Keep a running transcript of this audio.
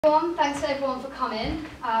Thanks to everyone for coming.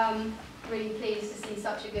 Really pleased to see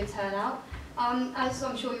such a good turnout. As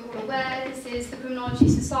I'm sure you're all aware, this is the Criminology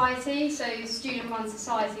Society, so student-run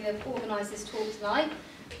society. They've organised this talk tonight.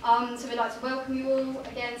 So we'd like to welcome you all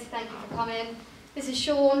again, so thank you for coming. This is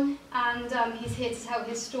Shaun, and he's here to tell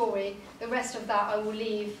his story. The rest of that I will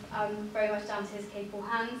leave very much down to his capable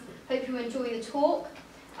hands. Hope you enjoy the talk.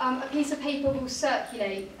 A piece of paper will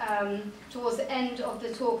circulate towards the end of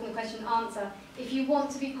the talk and the question and answer. If you want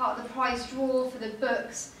to be part of the prize draw for the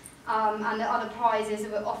books and the other prizes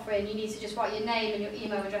that we're offering, you need to just write your name and your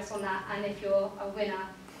email address on that, and if you're a winner,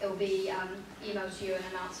 it will be emailed to you and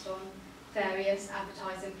announced on various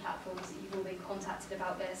advertising platforms that you've all been contacted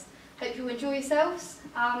about this. Hope you enjoy yourselves.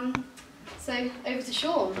 So over to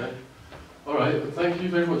Shaun. Okay. All right, well, thank you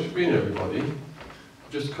very much for being here, everybody.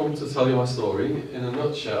 Just come to tell you my story in a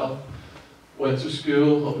nutshell. Went to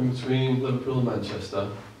school up in between Liverpool and Manchester.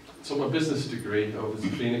 Took my business degree over to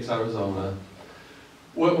Phoenix, Arizona.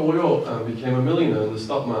 Worked my way up and became a millionaire in the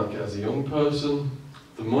stock market as a young person.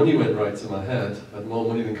 The money went right to my head. I had more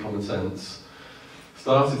money than common sense.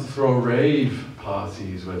 Started to throw rave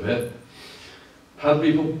parties with it. Had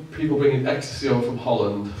people bringing ecstasy over from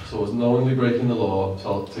Holland, so I was knowingly breaking the law,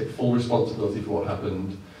 so I'll take full responsibility for what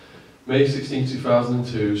happened. May 16,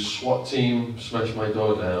 2002, SWAT team smashed my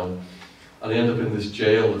door down, and I ended up in this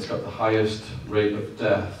jail that's got the highest rate of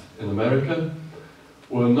death in America,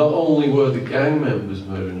 where not only were the gang members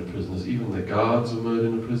murdering the prisoners, even the guards were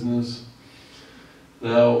murdering the prisoners.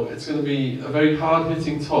 Now, it's going to be a very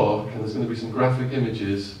hard-hitting talk, and there's going to be some graphic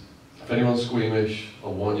images. If anyone's squeamish,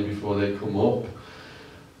 I'll warn you before they come up.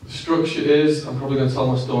 The structure is, I'm probably going to tell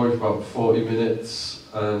my story for about 40 minutes,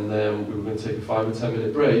 and then we're going to take a 5 or 10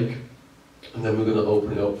 minute break, and then we're going to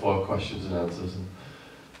open it up for questions and answers. And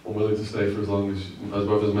I'm willing to stay for as long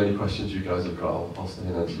as many questions you guys have got, I'll stay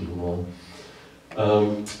and answer them all.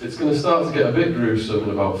 It's going to start to get a bit gruesome in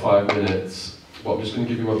about 5 minutes, but I'm just going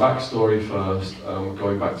to give you my backstory first,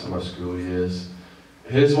 going back to my school years.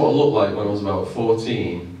 Here's what I looked like when I was about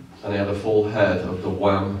 14, and I had a full head of the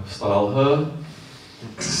Wham style hair.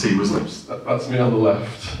 See, that's me on the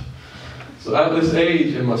left. So at this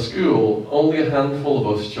age in my school, only a handful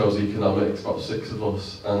of us chose economics, about 6 of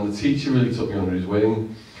us, and the teacher really took me under his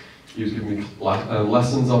wing. He was giving me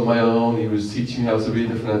lessons on my own, he was teaching me how to read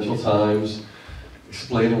the Financial Times,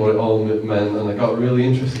 explaining what it all meant, and I got really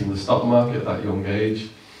interested in the stock market at that young age.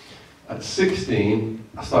 At 16,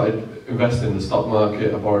 I started investing in the stock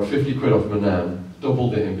market. I borrowed 50 quid off my nan,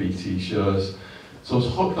 doubled it in BT shares. So I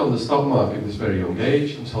was hooked on the stock market at this very young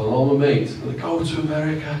age. I'm telling all my mates, I'm going to go to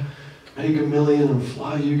America, make $1 million and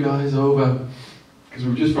fly you guys over. Because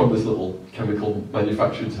we were just from this little chemical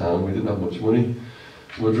manufacturing town, we didn't have much money.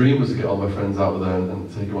 So my dream was to get all my friends out of there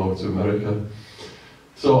and take them over to America.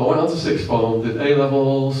 So I went on to sixth form, did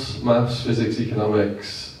A-levels, maths, physics,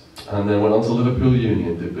 economics, and then went on to Liverpool Uni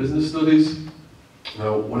and did business studies.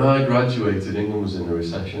 Now, when I graduated, England was in a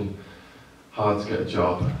recession. Hard to get a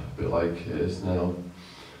job, a bit like it is now.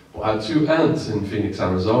 But I had 2 aunts in Phoenix,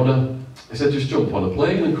 Arizona. They said, just jump on a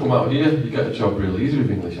plane and come out here, you get a job real easy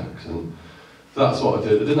with English accent. So that's what I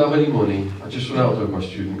did. I didn't have any money, I just went out with my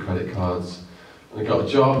student credit cards. And I got a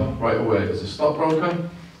job right away as a stockbroker.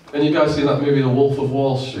 And you guys seen that movie, The Wolf of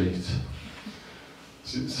Wall Street?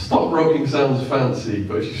 Stockbroking sounds fancy,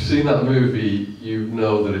 but if you've seen that movie, you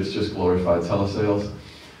know that it's just glorified telesales.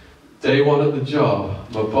 Day 1 at the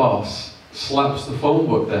job, my boss slaps the phone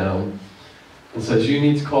book down and says, you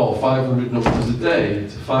need to call 500 numbers a day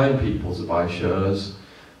to find people to buy shares.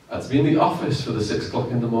 I had to be in the office for the 6 o'clock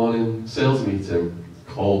in the morning sales meeting,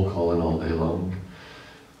 cold calling all day long.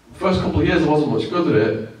 The first couple of years I wasn't much good at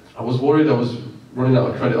it. I was worried I was running out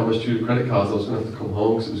of credit on my student credit cards. I was going to have to come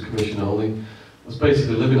home because it was commission only. I was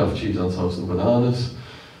basically living off cheese on toast and bananas.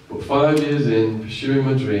 But 5 years in, pursuing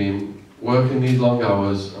my dream, working these long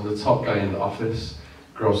hours, I'm the top guy in the office,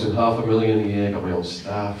 grossing $500,000 a year, got my own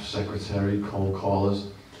staff, secretary, cold callers.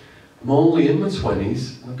 I'm only in my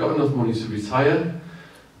 20s, and I've got enough money to retire,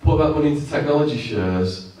 put that money into technology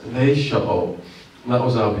shares, and they shot up. And that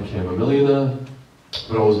was how I became a millionaire.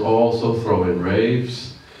 But I was also throwing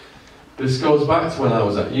raves. This goes back to when I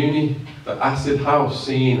was at uni. The acid house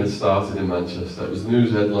scene had started in Manchester. It was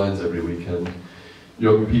news headlines every weekend.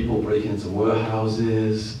 Young people breaking into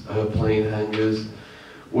warehouses, airplane hangars,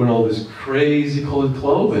 wearing all this crazy coloured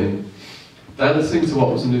clothing, dancing to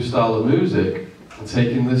what was a new style of music, and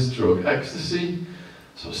taking this drug, ecstasy.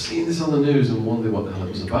 So I was seeing this on the news and wondering what the hell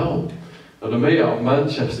it was about. And a mate out of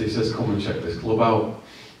Manchester, he says, come and check this club out.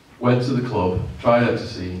 Went to the club, tried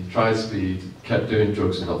ecstasy, tried speed, kept doing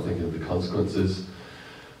drugs and not thinking of the consequences.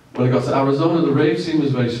 When I got to Arizona, the rave scene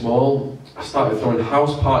was very small. I started throwing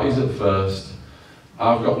house parties at first.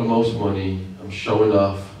 I've got the most money, I'm showing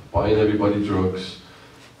off, buying everybody drugs,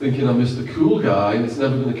 thinking I'm Mr. Cool Guy and it's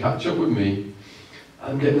never going to catch up with me.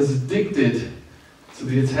 I'm getting as addicted to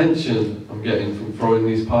the attention I'm getting from throwing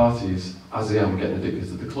these parties as I am getting addicted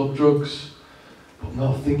to the club drugs. But I'm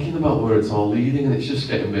not thinking about where it's all leading, and it's just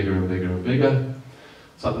getting bigger and bigger and bigger.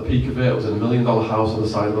 So at the peak of it, I was in a $1 million house on the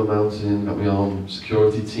side of a mountain, got my own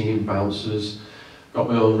security team, bouncers, got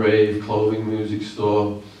my own rave, clothing, music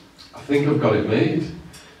store. I think I've got it made.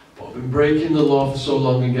 But I've been breaking the law for so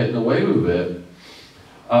long and getting away with it.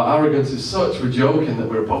 Our arrogance is such, we're joking that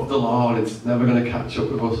we're above the law and it's never going to catch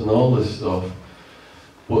up with us and all this stuff.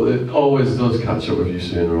 But it always does catch up with you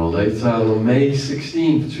sooner or later. And on May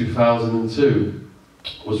 16th, 2002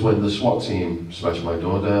 was when the SWAT team smashed my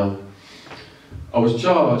door down. I was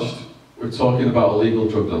charged with talking about illegal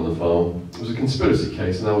drugs on the phone. It was a conspiracy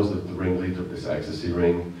case and I was the ringleader of this ecstasy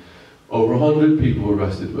ring. Over 100 people were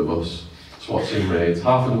arrested with us. SWAT team raids,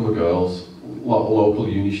 half of them were girls, a lot of local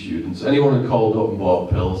uni students. Anyone who called up and bought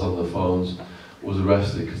pills on their phones was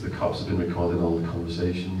arrested because the cops had been recording all the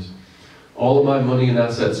conversations. All of my money and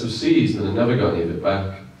assets were seized and I never got any of it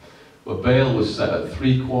back. My bail was set at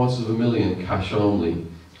 $750,000 cash only,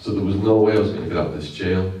 so there was no way I was going to get out of this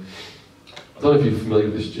jail. I don't know if you're familiar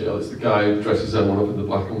with this jail. It's the guy who dresses everyone up in the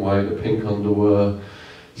black and white, the pink underwear.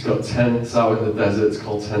 He's got tents out in the desert. It's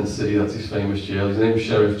called Tent City. That's his famous jail. His name's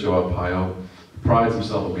Sheriff Joe Arpaio. He prides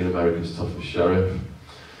himself on being America's toughest sheriff.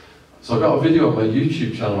 So I've got a video on my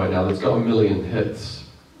YouTube channel right now that's got 1 million hits.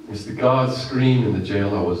 It's the guard scream in the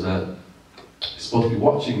jail I was at. He's supposed to be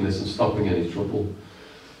watching this and stopping any trouble.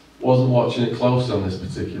 Wasn't watching it closely on this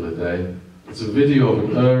particular day. It's a video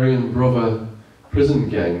of an Aryan brother prison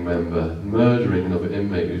gang member murdering another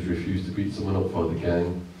inmate who's refused to beat someone up for the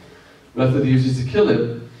gang. Method he uses to kill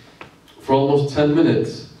him, for almost 10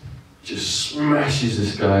 minutes, just smashes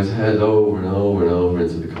this guy's head over and over and over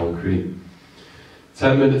into the concrete.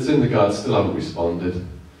 10 minutes in, the guards still haven't responded.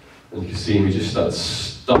 And you can see him, he just starts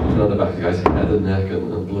stomping on the back of the guy's head and neck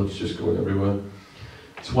and blood's just going everywhere.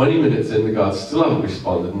 20 minutes in, the guards still haven't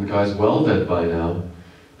responded and the guy's well dead by now.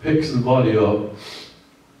 Picks the body up,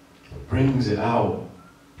 brings it out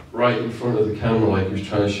right in front of the camera like he was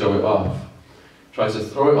trying to show it off. Tries to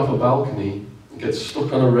throw it off a balcony, and gets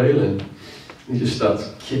stuck on a railing. He just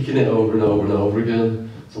starts kicking it over and over and over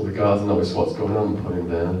again until the guards notice what's going on and put him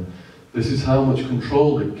down. This is how much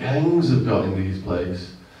control the gangs have got in these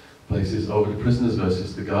places over the prisoners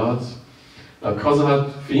versus the guards. Now, because I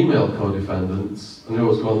had female co-defendants, I knew I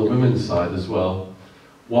was going on the women's side as well.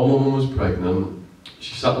 One woman was pregnant,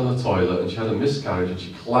 she sat on the toilet and she had a miscarriage and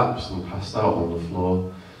she collapsed and passed out on the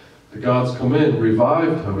floor. The guards come in,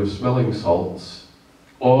 revived her with smelling salts,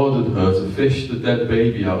 ordered her to fish the dead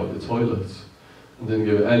baby out of the toilet, and didn't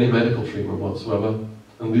give it any medical treatment whatsoever.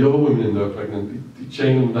 And the other women in there pregnant, they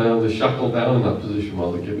chain them down, they shackle down in that position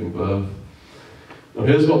while they're giving birth. Now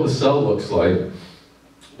here's what the cell looks like,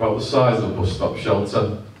 about the size of a bus stop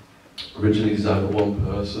shelter, originally designed for one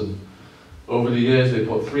person. Over the years they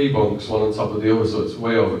put 3 bunks, one on top of the other, so it's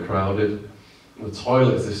way overcrowded. And the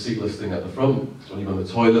toilet is this seatless thing at the front, so when you go in the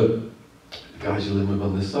toilet, the guys you're living with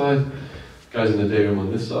on this side, the guys in the day room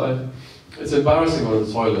on this side. It's embarrassing on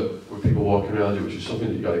the toilet with people walking around you, which is something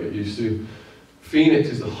that you've got to get used to. Phoenix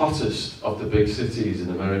is the hottest of the big cities in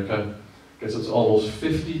America. It gets up to almost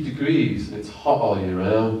 50 degrees and it's hot all year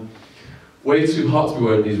round. Way too hot to be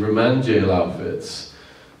wearing these remand jail outfits.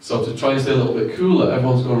 So to try and stay a little bit cooler,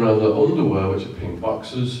 everyone's going around their underwear, which are pink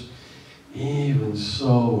boxers. Even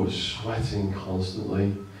so, we're sweating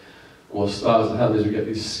constantly. What starts to happen is we get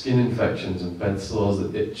these skin infections and bed sores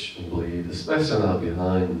that itch and bleed, especially on our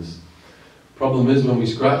behinds. Problem is when we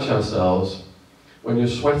scratch ourselves, when you're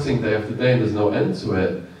sweating day after day and there's no end to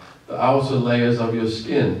it, the outer layers of your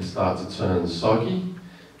skin start to turn soggy.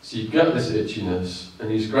 So you get this itchiness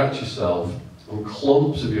and you scratch yourself and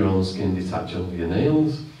clumps of your own skin detach under your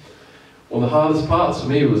nails. One of the hardest parts for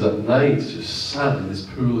me was at night, just sat in this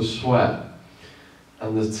pool of sweat,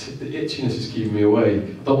 and the itchiness is keeping me awake.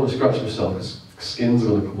 I don't want to scratch myself because skin's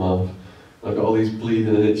going to come off. And I've got all these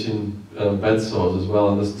bleeding and itching bed sores as well,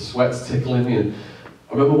 and the sweat's tickling me. And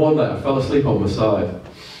I remember one night I fell asleep on my side,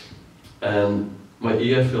 and my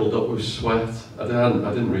ear filled up with sweat. I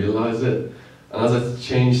didn't realise it. And as I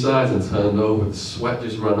changed sides and turned over, the sweat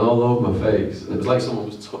just ran all over my face, and it was like someone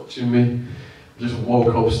was touching me. I just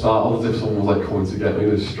woke up startled as if someone was like coming to get me,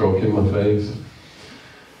 just stroking my face.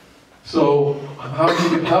 So,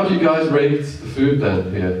 how do you guys rate the food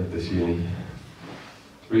then here at this uni?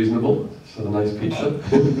 Reasonable? Just had a nice pizza.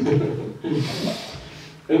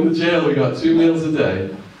 In the jail we got 2 meals a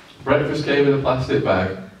day, Breakfast came in a plastic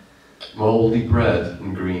bag, mouldy bread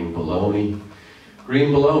and green bologna.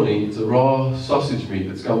 Green bologna is a raw sausage meat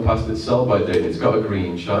that's gone past its sell-by date and it's got a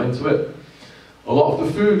green shine to it. A lot of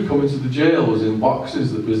the food coming to the jail was in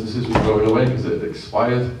boxes that businesses were throwing away because it had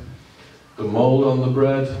expired. The mould on the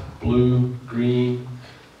bread, blue, green.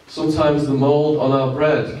 Sometimes the mould on our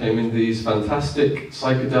bread came in these fantastic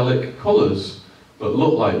psychedelic colours that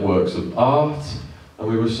looked like works of art, and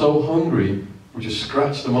we were so hungry we just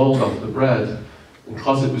scratched the mould off the bread, and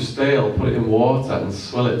because it was stale, put it in water and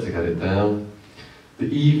swill it to get it down. The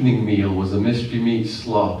evening meal was a mystery meat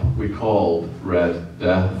slop we called Red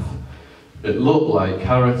Death. It looked like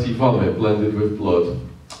carroty vomit blended with blood. It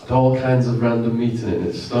had all kinds of random meat in it and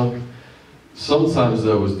it stunk. Sometimes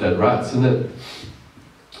there was dead rats in it.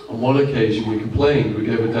 On one occasion we complained, we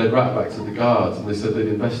gave a dead rat back to the guards and they said they'd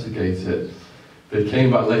investigate it. They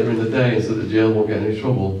came back later in the day and said the jail won't get any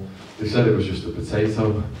trouble. They said it was just a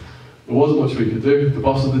potato. There wasn't much we could do. The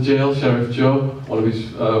boss of the jail, Sheriff Joe, one of his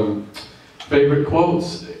favourite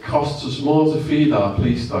quotes, "It costs us more to feed our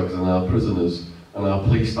police dogs than our prisoners, and our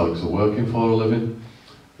police dogs are working for a living."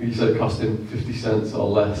 He said it cost him 50 cents or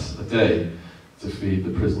less a day to feed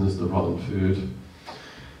the prisoners the rotten food.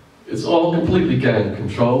 It's all completely gang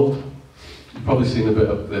controlled. You've probably seen a bit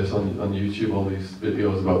of this on YouTube, all these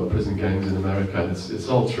videos about the prison gangs in America. It's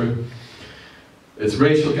all true. It's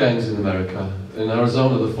racial gangs in America. In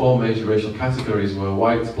Arizona, the 4 major racial categories were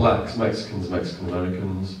whites, blacks, Mexicans, Mexican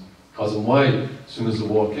Americans. Because I'm white, as soon as I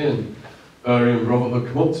walk in, Aryan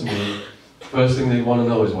Brotherhood come up to me. First thing they want to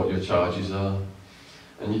know is what your charges are.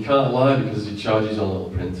 And you can't lie because your charges on a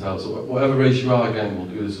little printout. So whatever race you are, a gang will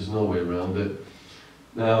do this. There's no way around it.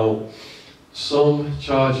 Now, some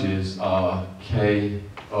charges are KOS,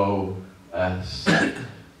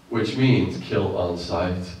 which means kill on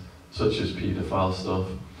sight, such as paedophile stuff.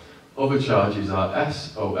 Other charges are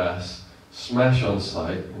SOS, smash on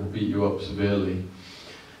sight, and beat you up severely,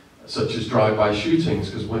 such as drive-by shootings,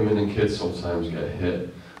 because women and kids sometimes get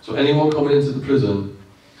hit. So anyone coming into the prison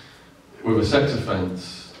with a sex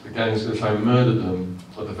offence, the gang's going to try and murder them,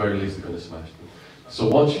 or at the very least they're going to smash them. So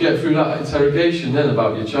once you get through that interrogation then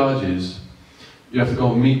about your charges, you have to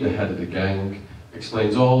go and meet the head of the gang,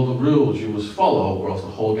 explains all the rules you must follow or else the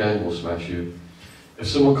whole gang will smash you. If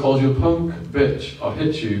someone calls you a punk, bitch, or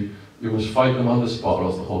hits you, you must fight them on the spot or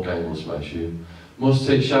else the whole gang will smash you. Must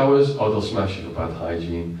take showers or they'll smash you for bad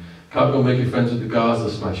hygiene. Can't go making friends with the guards, they'll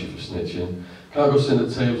smash you for snitching. Can't go sit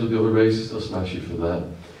at tables with the other races, they'll smash you for that.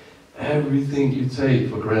 Everything you take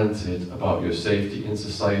for granted about your safety in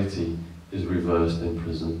society is reversed in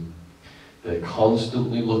prison. They're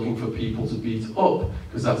constantly looking for people to beat up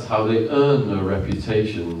because that's how they earn their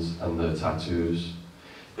reputations and their tattoos.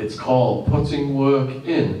 It's called putting work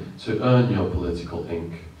in to earn your political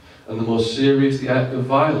ink. And the more serious the act of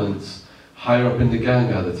violence, higher up in the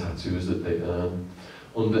gang are the tattoos that they earn.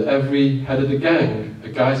 Under every head of the gang, a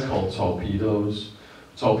guy's called torpedoes.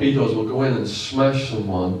 Torpedoes will go in and smash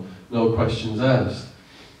someone, no questions asked,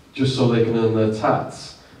 just so they can earn their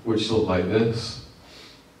tats, which look like this.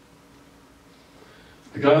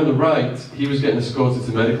 The guy on the right, he was getting escorted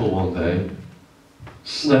to medical one day,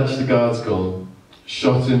 snatched the guard's gun,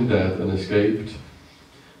 shot him dead and escaped.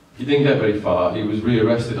 He didn't get very far, he was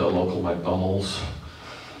rearrested at a local McDonald's.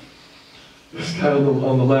 This guy on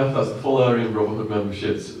the left, that's the full Aryan Brotherhood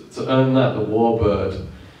membership. To earn that, the warbird,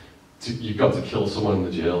 you've got to kill someone in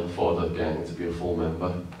the jail for the gang to be a full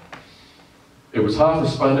member. It was half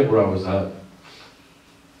Hispanic where I was at.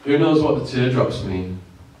 Who knows what the teardrops mean?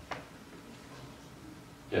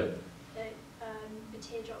 Yep. The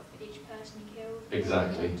teardrop for each person you killed.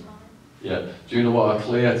 Exactly. Yeah. Do you know what a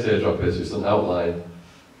clear teardrop is? It's an outline.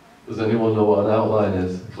 Does anyone know what an outline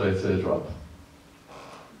is? A clear teardrop.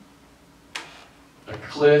 A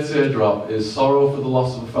clear teardrop is sorrow for the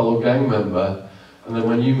loss of a fellow gang member, and then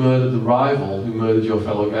when you murder the rival who murdered your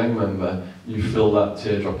fellow gang member, you fill that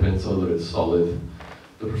teardrop in so that it's solid.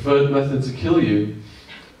 The preferred method to kill you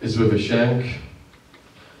is with a shank.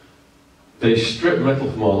 They strip metal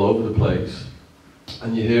from all over the place,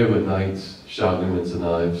 and you hear them at night shouting them into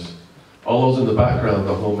knives. All those in the background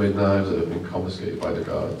are homemade knives that have been confiscated by the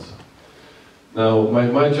guards. Now,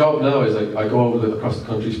 my job now is I go across the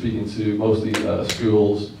country speaking to mostly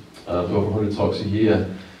schools, do over 100 talks a year,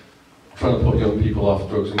 trying to put young people off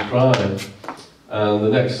drugs and crime. And the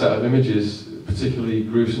next set of images, particularly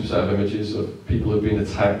gruesome set of images of people who have been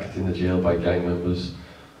attacked in the jail by gang members.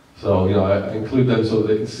 So, you know, I include them so that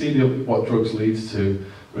they can see what drugs leads to.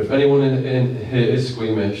 But if anyone in here is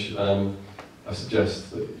squeamish, I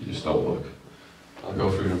suggest that you just don't look. I'll go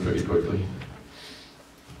through them pretty quickly.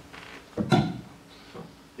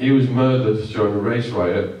 He was murdered during a race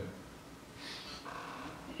riot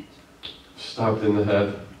stabbed in the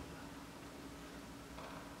head,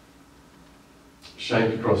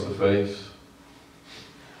 shank across the face.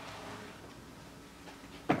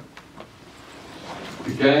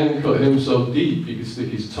 The gang cut him so deep he could stick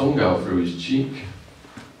his tongue out through his cheek.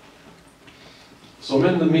 So I'm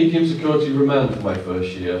in the medium security remand for my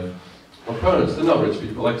first year. My parents, they're not rich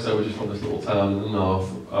people, like I said, we're just from this little town in the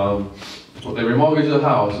north. But they remortgaged the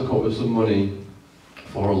house and come up with some money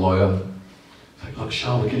for a lawyer. It's like, look,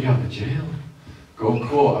 Shaun, we'll get you out of jail. Go to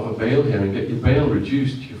court, have a bail hearing, get your bail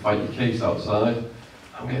reduced, you can fight your case outside.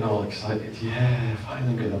 I'm getting all excited, yeah,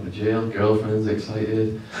 finally I'm getting out of jail, girlfriend's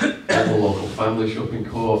excited, at the local family shopping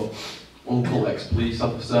court, uncle, ex-police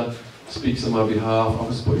officer, speaks on my behalf,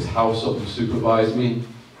 officer put his house up and supervised me.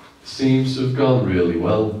 Seems to have gone really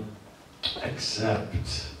well,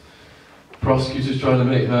 except prosecutor's trying to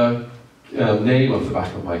make her name off the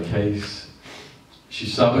back of my case. She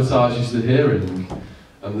sabotages the hearing,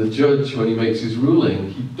 and the judge, when he makes his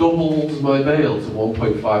ruling, he doubles my bail to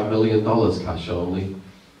 $1.5 million cash only.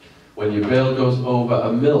 When your bail goes over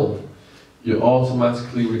 $1 million, you're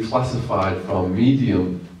automatically reclassified from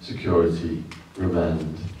medium security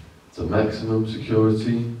remand to maximum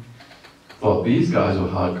security. Thought these guys were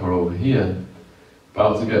hardcore over here,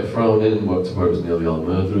 about to get thrown in to where it was nearly all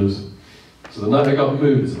murderers. So the night I got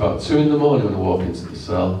moved, it's about 2 in the morning when I walk into the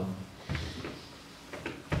cell.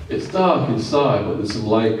 It's dark inside, but there's some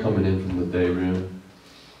light coming in from the day room.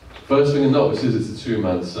 First thing I notice is it's a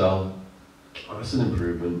 2-man cell. Oh, that's an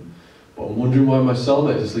improvement. But I'm wondering why my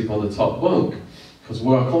cellmate is asleep on the top bunk. Because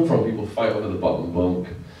where I come from, people fight over the bottom bunk.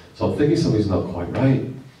 So I'm thinking something's not quite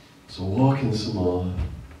right. So I walk in some more.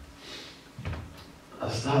 I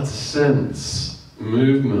start to sense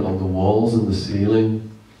movement on the walls and the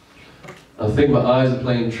ceiling. I think my eyes are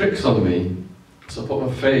playing tricks on me. So I put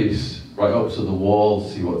my face right up to the wall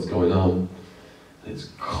to see what's going on. And it's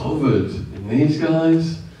covered in these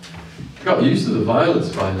guys. I got used to the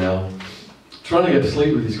violence by now. Trying to get to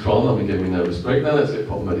sleep with these crawling on me gave me a nervous breakdown. Let's get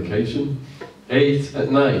put on medication. 8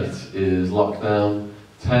 at night is lockdown.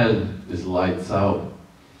 10 is lights out.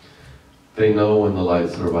 They know when the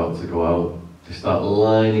lights are about to go out. They start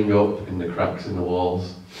lining up in the cracks in the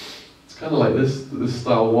walls. It's kind of like this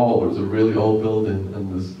style wall where it's a really old building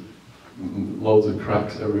and there's loads of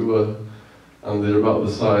cracks everywhere. And they're about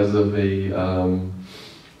the size of a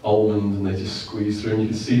almond, and they just squeeze through and you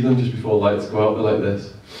can see them just before lights go out. They're like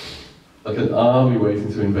this. Like an army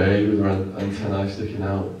waiting to invade with their antennae sticking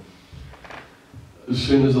out. As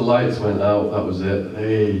soon as the lights went out, that was it.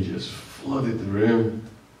 They just flooded the room.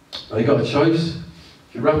 And you got a choice.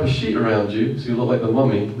 You wrap a sheet around you, so you look like the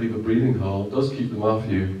mummy, leave a breathing hole, does keep them off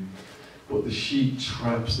you, but the sheet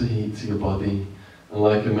traps the heat to your body. And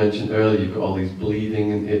like I mentioned earlier, you've got all these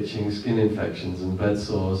bleeding and itching, skin infections and bed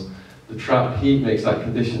sores. The trapped heat makes that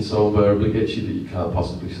condition so unbearably itchy that you can't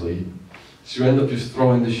possibly sleep. So you end up just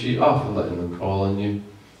throwing the sheet off and letting them crawl on you.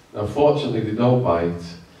 Now fortunately they don't bite.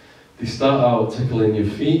 They start out tickling your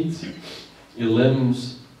feet, your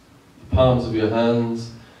limbs, the palms of your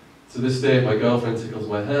hands. To this day, if my girlfriend tickles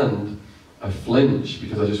my hand, I flinch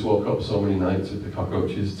because I just woke up so many nights with the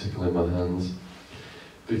cockroaches tickling my hands.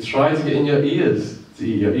 They try to get in your ears, to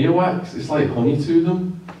eat your earwax. It's like honey to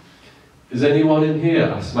them. Is anyone in here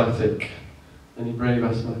asthmatic? Any brave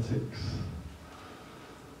asthmatics?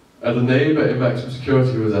 I had a neighbour in maximum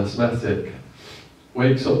security who was asthmatic.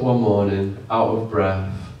 Wakes up one morning, out of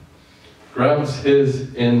breath, grabs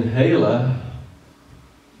his inhaler,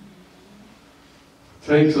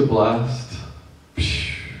 takes a blast,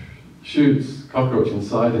 shoots cockroach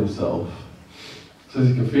inside himself, says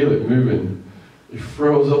he can feel it moving. He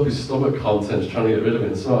throws up his stomach contents trying to get rid of it,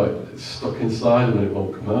 and so it's stuck inside him and it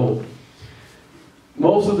won't come out.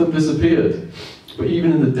 Most of them disappeared, but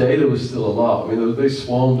even in the day there was still a lot. I mean, they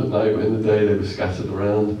swarmed at night, but in the day they were scattered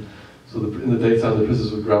around. So in the daytime the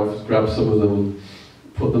prisoners would grab some of them and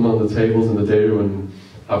put them on the tables in the day room and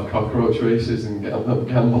have cockroach races and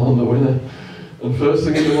gamble on the winner. And first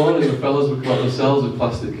thing in the morning, the fellas would come out of the cells with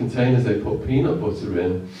plastic containers they put peanut butter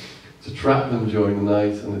in to trap them during the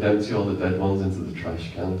night, and they'd empty all the dead ones into the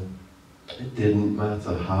trash can. It didn't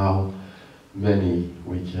matter how many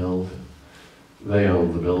we killed. They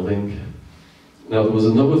owned the building. Now there was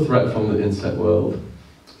another threat from the insect world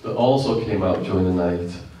that also came out during the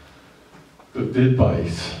night that did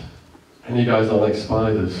bite. And you guys don't like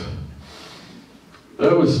spiders.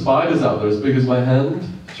 There were spiders out there as big as my hand,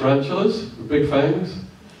 tarantulas with big fangs,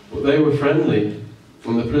 but they were friendly,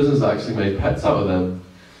 and the prisoners actually made pets out of them.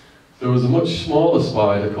 There was a much smaller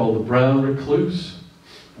spider called the brown recluse.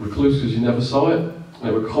 Recluse because you never saw it. And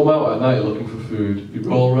it would come out at night looking for food. You'd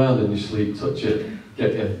roll around in your sleep, touch it,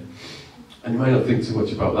 get you. And you might not think too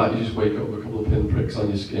much about that, you just wake up with a couple of pinpricks on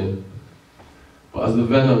your skin. But as the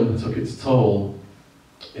venom took its toll,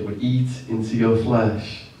 it would eat into your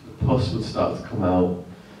flesh, the pus would start to come out,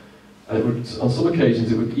 and it would, on some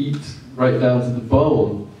occasions, it would eat right down to the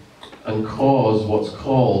bone and cause what's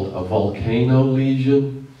called a volcano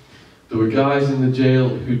lesion. There were guys in the jail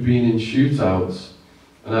who'd been in shootouts,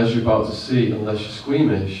 and as you're about to see, unless you're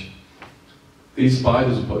squeamish, these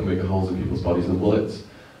spiders were putting bigger holes in people's bodies than bullets.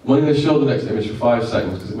 I'm only going to show the next image for 5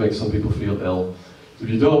 seconds because it makes some people feel ill. So if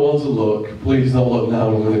you don't want to look, please don't look now,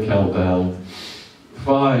 I'm going to count down.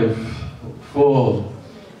 5, 4,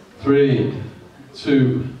 3,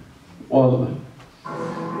 2, 1.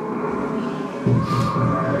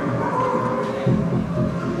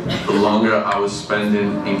 The longer I was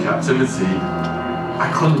spending in captivity,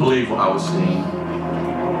 I couldn't believe what I was seeing.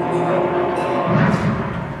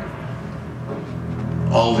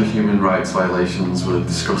 All the human rights violations were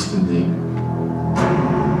disgusting me.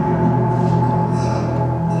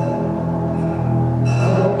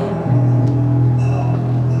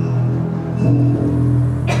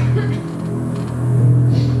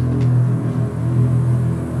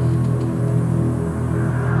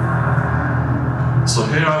 So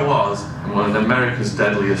here I was in one of America's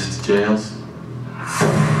deadliest jails.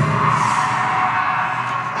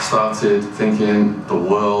 I started thinking the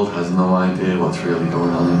world has no idea what's really going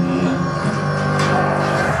on in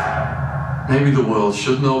here. Maybe the world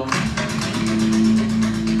should know.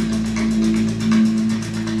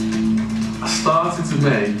 I started to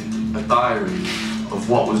make a diary of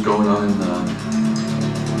what was going on in there.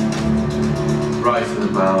 Writing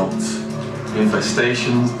about the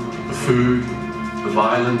infestations, the food, the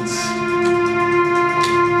violence.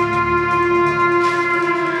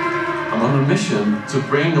 I'm on a mission to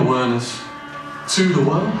bring awareness to the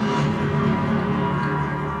world.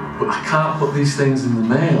 But I can't put these things in the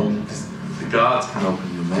mail because the guards can't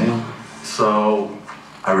open your mail. So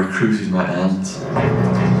I recruited my aunt.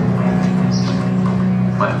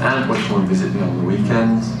 My aunt would come and visit me on the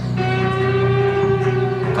weekends.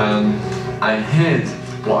 And I hid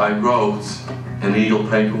what I wrote in legal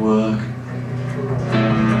paperwork.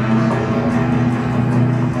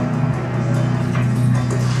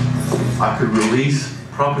 I could release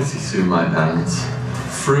property to my aunt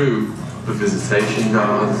through the visitation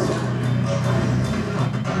guards.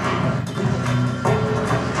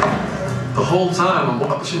 The whole time I'm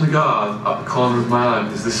watching the guard at the corner of my eye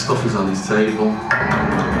because this stuff is on his table.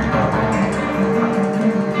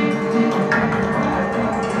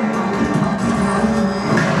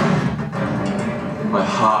 My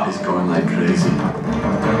heart is going like crazy.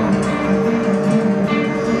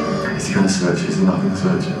 Is he going to search it? Is he not going to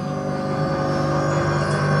search it?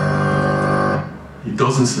 He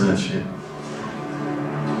doesn't search it.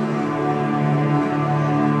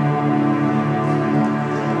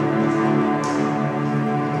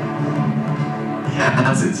 He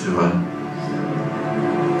hands it to her.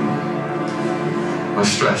 My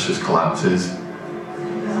stress just collapses.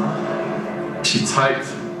 She typed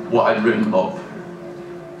what I'd written up,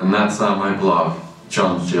 and that's how my blog,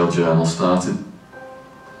 John's Jail Journal, started.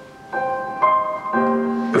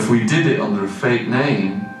 If we did it under a fake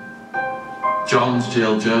name, John's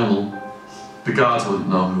Jail Journal, the guards wouldn't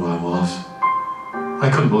know who I was. I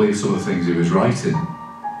couldn't believe some of the things he was writing.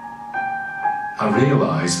 I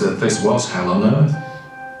realised that this was hell on earth.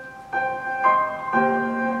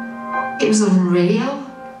 It was unreal.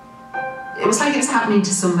 It was like it was happening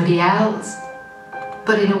to somebody else,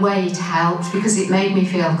 but in a way it helped because it made me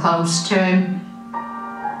feel close to him.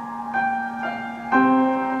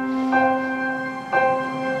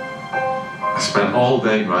 I spent all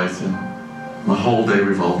day writing. My whole day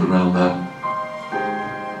revolved around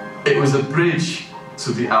that. It was a bridge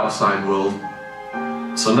to the outside world.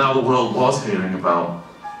 So now the world was hearing about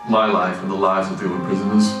my life and the lives of the other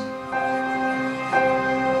prisoners.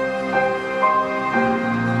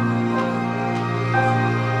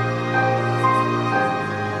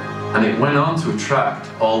 And it went on to attract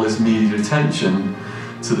all this media attention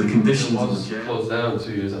to the conditions It of was the jail. closed down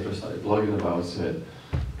 2 years after I started blogging about it.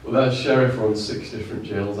 But that sheriff runs 6 different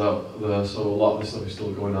jails out there, so a lot of this stuff is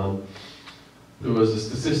still going on. There was a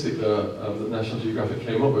statistic that National Geographic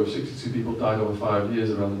came up with: 62 people died over 5 years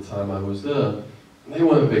around the time I was there. And they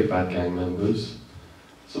weren't big bad gang members.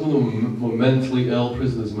 Some of them were mentally ill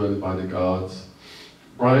prisoners murdered by the guards.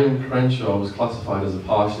 Brian Crenshaw was classified as a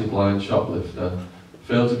partially blind shoplifter,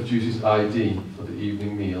 failed to produce his ID for the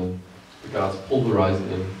evening meal. The guards pulverised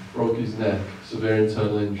him, broke his neck, severe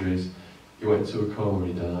internal injuries. He went into a coma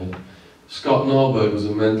and he died. Scott Norberg was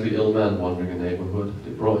a mentally ill man wandering a neighbourhood.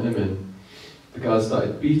 They brought him in. The guards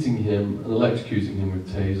started beating him and electrocuting him with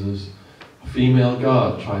tasers. A female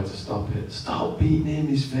guard tried to stop it. "Stop beating him,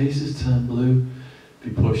 his face has turned blue." He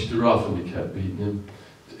pushed her off and he kept beating him.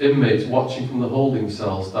 The inmates watching from the holding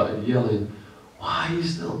cell started yelling, "Why are you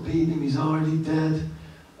still beating him? He's already dead."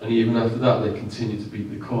 And even after that, they continued to beat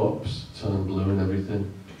the corpse, turn blue and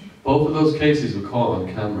everything. Both of those cases were caught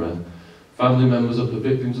on camera. Family members of the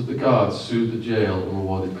victims of the guards sued the jail and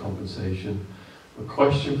awarded compensation. The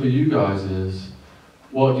question for you guys is,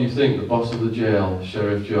 what do you think the boss of the jail,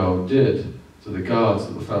 Sheriff Joe, did to the guards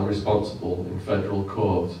that were found responsible in federal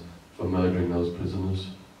court for murdering those prisoners?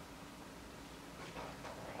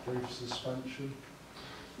 Brief suspension.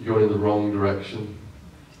 You're going in the wrong direction.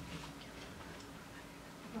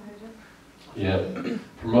 Yeah,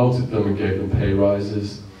 promoted them and gave them pay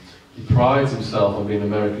rises. He prides himself on being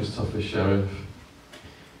America's toughest sheriff.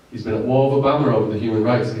 He's been at war with Obama over the human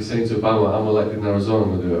rights, and he's saying to Obama, "I'm elected in Arizona, I'm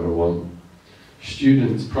going to do whatever I want."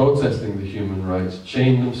 Students protesting the human rights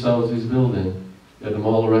chained themselves to his building. He had them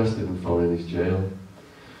all arrested and thrown in his jail.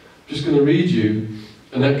 I'm just going to read you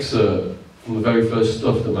an excerpt from the very first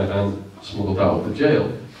stuff that my aunt smuggled out of the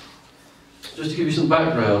jail. Just to give you some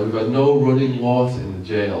background, we've had no running water in the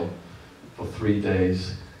jail for 3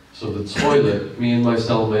 days. So the toilet me and my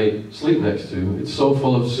cellmate sleep next to, it's so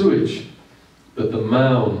full of sewage that the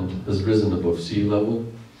mound has risen above sea level.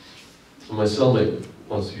 And my cellmate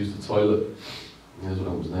wants to use the toilet. Here's what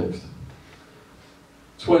happens next.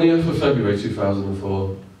 20th of February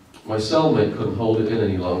 2004. My cellmate couldn't hold it in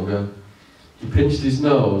any longer. He pinched his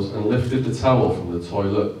nose and lifted the towel from the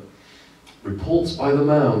toilet. Repulsed by the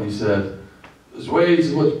mound, he said, "There's way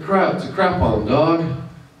too much crap to crap on, dog.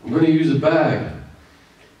 I'm going to use a bag."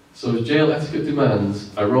 So as jail etiquette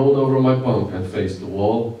demands, I rolled over on my bunk and faced the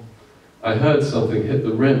wall. I heard something hit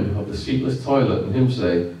the rim of the seatless toilet and him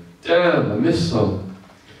say, "Damn, I missed some."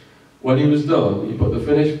 When he was done, he put the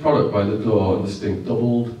finished product by the door and the stink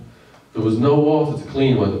doubled. There was no water to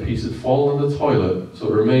clean where the piece had fallen on the toilet, so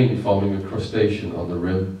it remained forming a crustacean on the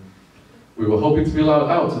rim. We were hoping to be allowed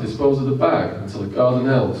out to dispose of the bag until the guard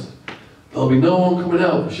announced, "There'll be no one coming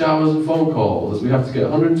out for showers and phone calls, as we have to get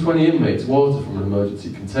 120 inmates water from an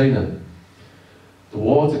emergency container." The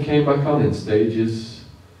water came back on in stages.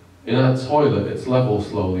 In our toilet, its level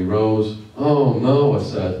slowly rose. "Oh no," I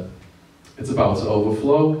said. "It's about to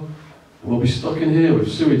overflow. We'll be stuck in here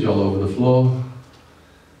with sewage all over the floor.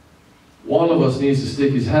 One of us needs to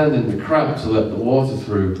stick his hand in the crack to let the water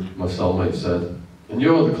through," my cellmate said. "And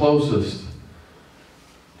you're the closest."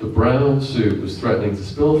 The brown soup was threatening to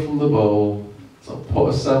spill from the bowl, so I put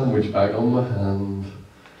a sandwich bag on my hand.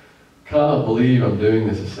 "Can't believe I'm doing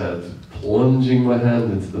this," I said, plunging my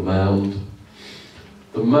hand into the mound.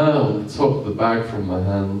 The mound took the bag from my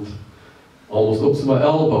hand. Almost up to my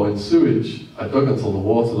elbow in sewage, I dug until the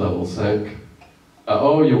water level sank. "I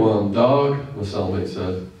owe you one, dog," my cellmate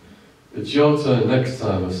said. "It's your turn next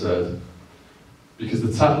time," I said. Because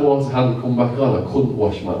the tap water hadn't come back on, I couldn't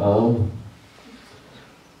wash my arm.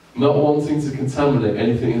 Not wanting to contaminate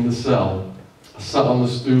anything in the cell, I sat on the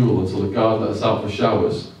stool until the guard let us out for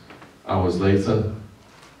showers, hours later.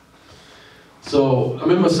 So,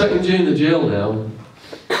 I'm in my second year in the jail now.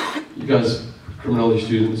 You guys, criminology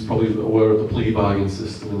students, probably aware of the plea bargain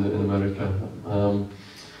system in America.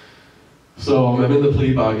 So I'm in the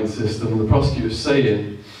plea bargain system, and the prosecutor's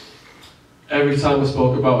saying, every time I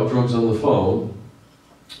spoke about drugs on the phone,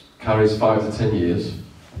 carries 5 to 10 years,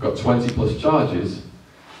 I've got 20 plus charges.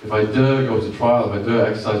 If I dare go to trial, if I dare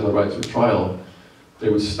exercise my right to a trial, they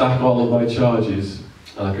would stack all of my charges,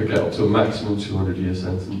 and I could get up to a maximum 200-year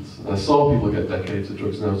sentence. And I saw people get decades of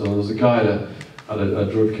drugs in Arizona. There was a guy that had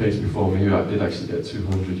a drug case before me who did actually get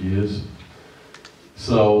 200 years.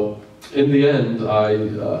 So, in the end,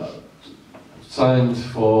 I signed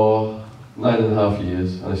for 9.5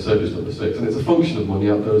 years, and I served just under 6. And it's a function of money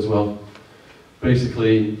out there as well.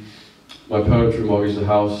 Basically, my parents remortgaged the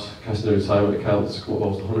house, cashed their retirement accounts,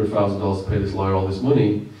 almost $100,000 to pay this lawyer all this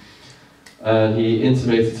money. And he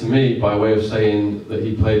intimated to me, by way of saying that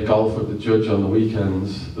he played golf with the judge on the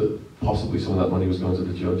weekends, that possibly some of that money was going to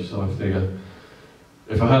the judge. So I figure,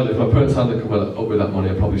 if my parents hadn't come up with that money,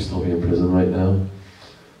 I'd probably still be in prison right now.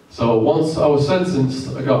 So once I was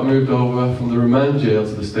sentenced, I got moved over from the remand jail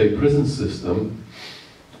to the state prison system.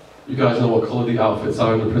 You guys know what colour the outfits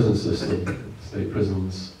are in the prison system, state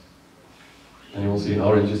prisons. Anyone seen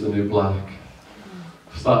orange is the new black?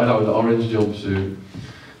 Started out with the orange jumpsuit.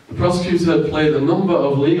 The prosecutor had played a number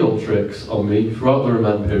of legal tricks on me throughout the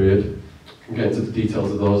remand period. I can get into the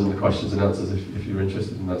details of those in the questions and answers if you're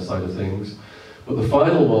interested in that side of things. But the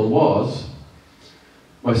final one was,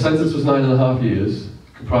 my sentence was 9.5 years,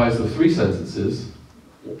 comprised of 3 sentences.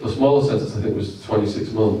 The smallest sentence, I think, was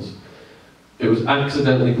 26 months. It was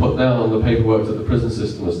accidentally put down on the paperwork at the prison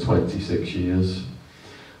system as 26 years.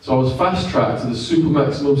 So I was fast-tracked to the super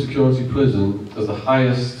maximum security prison as the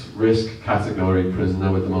highest risk category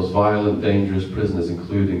prisoner with the most violent, dangerous prisoners,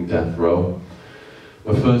 including death row.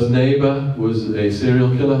 My first neighbour was a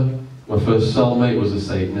serial killer. My first cellmate was a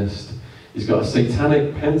Satanist. He's got a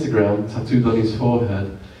satanic pentagram tattooed on his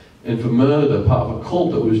forehead, and for murder, part of a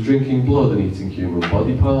cult that was drinking blood and eating human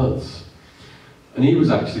body parts. And he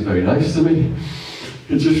was actually very nice to me.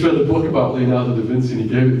 He just read a book about Leonardo da Vinci and he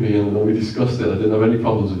gave it to me, and we discussed it. I didn't have any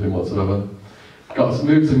problems with him whatsoever. Got to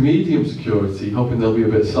move to medium security, hoping they'll be a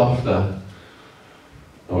bit softer.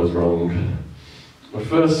 I was wrong. My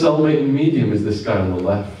first cellmate in medium is this guy on the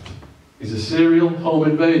left. He's a serial home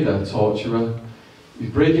invader, torturer. He's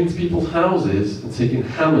breaking into people's houses and taking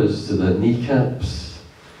hammers to their kneecaps.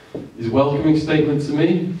 His welcoming statement to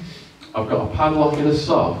me: I've got a padlock in a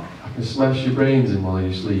sock. I can smash your brains in while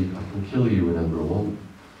you sleep. I can kill you whenever I want.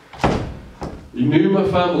 He knew my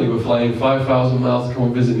family were flying 5,000 miles to come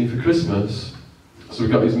and visit me for Christmas. So we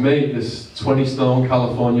got his mate, this 20-stone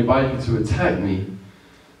California biker, to attack me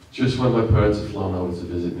just when my parents had flown over to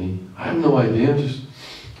visit me. I had no idea, I'm just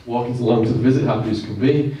walking along to the visit, happy as can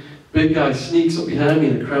be. Big guy sneaks up behind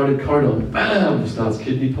me in a crowded corridor and BAM! Starts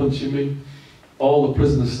kidney punching me. All the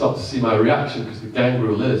prisoners stop to see my reaction because the gang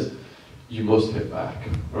rule is, you must hit back,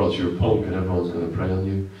 or else you're a punk and everyone's going to prey on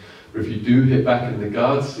you. But if you do hit back and the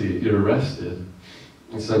guards see it, you're arrested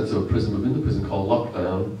and sent to a prison within the prison called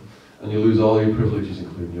lockdown, and you lose all your privileges,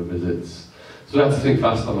 including your visits. So I had to think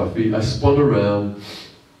fast on my feet. I spun around,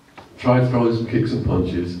 tried throwing some kicks and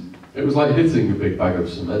punches. It was like hitting a big bag of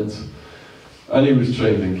cement. And he was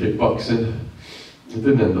trained in kickboxing. It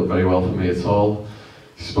didn't end up very well for me at all.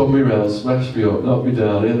 He spun me around, smashed me up, knocked me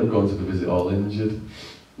down. I ended up going to the visit all injured.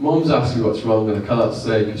 Mum's asked me what's wrong, and I can't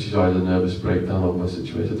say because she's had a nervous breakdown over my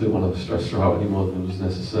situation. I didn't want to stress her out any more than was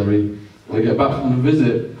necessary. When I get back from the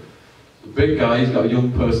visit, the big guy, he's got a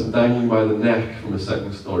young person dangling by the neck from a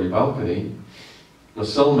second-story balcony. My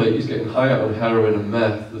cellmate, he's getting high out on heroin and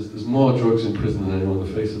meth. There's more drugs in prison than anyone on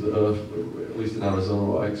the face of the earth, at least in Arizona,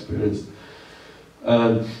 what I experienced.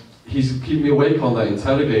 And he's keeping me awake all night,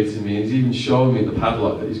 interrogating me, and he's even showing me the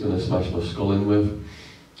padlock that he's going to smash my skull in with.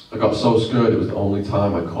 I got so scared, it was the only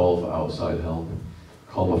time I called for outside help.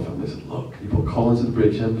 I called my family and said, look, can you put call into the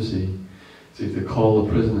British Embassy, see if they call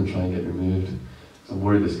the prison and try and get me removed. I'm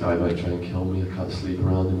worried this guy might try and kill me, I can't sleep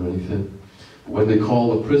around him or anything. But when they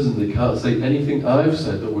call the prison, they can't say anything I've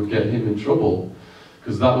said that would get him in trouble,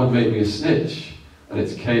 because that would make me a snitch. And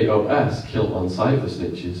it's KOS, kill on sight for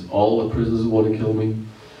snitches. All the prisoners want to kill me.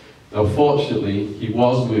 Now fortunately, he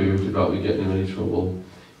was moved about me getting in any trouble.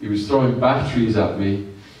 He was throwing batteries at me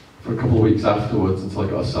for a couple of weeks afterwards until I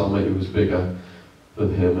got a cellmate who was bigger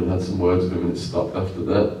than him and had some words with him, and it stopped after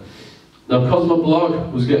that. Now because my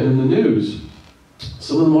blog was getting in the news,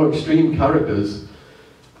 some of the more extreme characters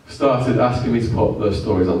started asking me to put their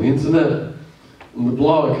stories on the internet. On the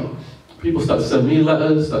blog, people started to send me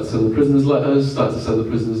letters, started to send the prisoners letters, started to send the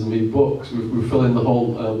prisoners and me books. We were filling the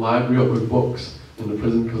whole library up with books in the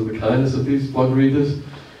prison because of the kindness of these blog readers.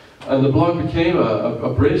 And the blog became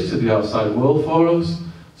a bridge to the outside world for us.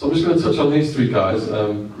 So I'm just going to touch on these three guys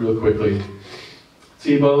real quickly.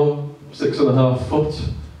 T-Bone, 6.5 foot,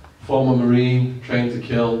 former Marine, trained to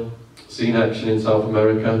kill, seen action in South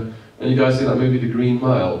America. And you guys see that movie, The Green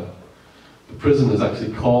Mile? The prisoners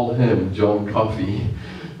actually call him John Coffey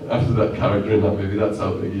after that character in that movie. That's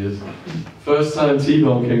how big he is. First time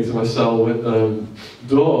T-Bone came to my cell with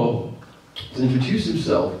door to introduce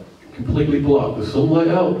himself, completely blocked, the sunlight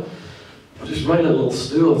out. Just ran a little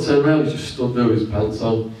stool, I turned around, he just stood there with his pants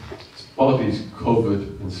on. His body's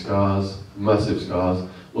covered in scars, massive scars.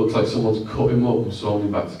 Looks like someone's cut him up and sewn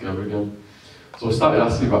him back together again. So I started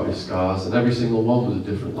asking about his scars, and every single one was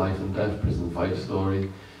a different life and death prison fight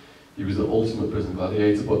story. He was the ultimate prison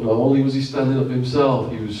gladiator, but not only was he standing up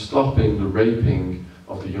himself, he was stopping the raping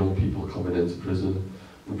of the young people coming into prison.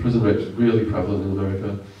 And prison rape is really prevalent in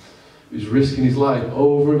America. He was risking his life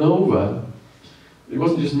over and over. He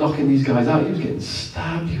wasn't just knocking these guys out, he was getting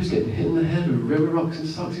stabbed, he was getting hit in the head with river rocks and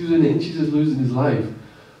socks. He was in inches of losing his life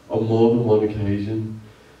on more than one occasion,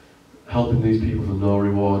 helping these people for no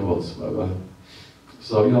reward whatsoever.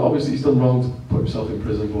 So, you know, obviously he's done wrong to put himself in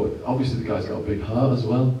prison, but obviously the guy's got a big heart as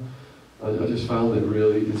well. I just found it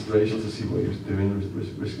really inspirational to see what he was doing,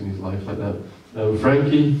 risking his life like that.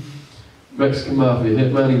 Frankie, Mexican Mafia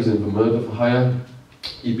hitman, he was in for murder for hire.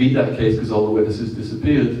 He beat that case because all the witnesses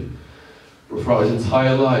disappeared. But throughout his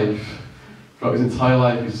entire life,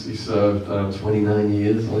 he served 29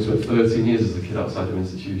 years. Only spent 13 years as a kid outside of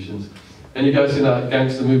institutions. And you guys seen that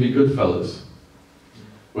gangster movie Goodfellas?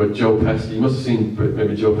 where Joe Pesci, you must have seen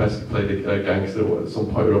maybe Joe Pesci played a gangster at some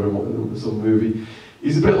point or other in some movie.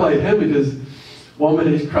 He's a bit like him because one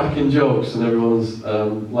minute he's cracking jokes and everyone's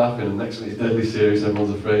laughing, and next minute he's deadly serious,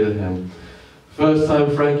 everyone's afraid of him. First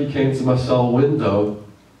time Frankie came to my cell window,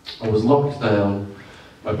 I was locked down,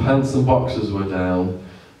 my pants and boxers were down,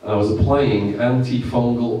 and I was applying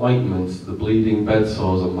antifungal ointment to the bleeding bed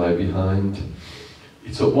sores on my behind.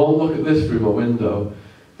 He took one look at this through my window,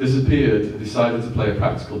 disappeared, and decided to play a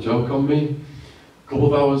practical joke on me. A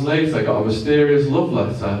couple of hours later, I got a mysterious love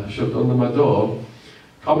letter shoved under my door,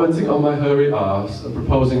 commenting on my hairy arse and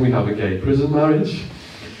proposing we have a gay prison marriage.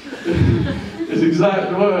 His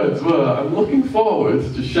exact words were, "I'm looking forward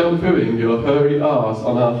to shampooing your hairy arse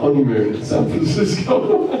on our honeymoon in San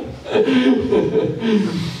Francisco."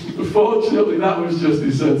 Fortunately, that was just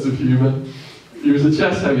his sense of humour. He was a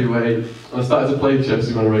chess heavyweight, and I started to play chess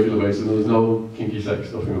with him on a regular basis, and there was no kinky sex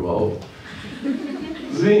stuff involved.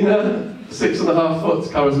 Zena, 6.5 foot,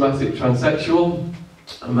 charismatic transsexual,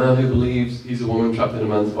 a man who believes he's a woman trapped in a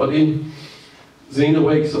man's body. Zena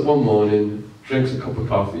wakes up one morning, drinks a cup of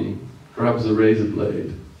coffee, grabs a razor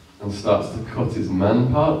blade, and starts to cut his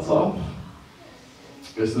man parts off.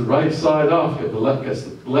 Gets the right side off, gets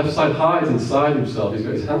the left side hides inside himself. He's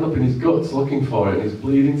got his hand up in his guts looking for it, and he's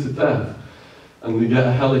bleeding to death. And they get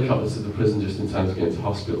a helicopter to the prison just in time to get into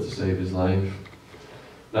hospital to save his life.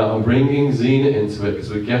 Now I'm bringing Zena into it because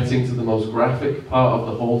we're getting to the most graphic part of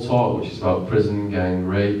the whole talk, which is about prison gang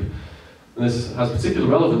rape. And this has particular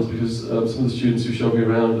relevance because some of the students who showed me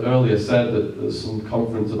around earlier said that there's some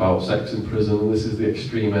conference about sex in prison, and this is the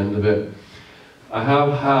extreme end of it. I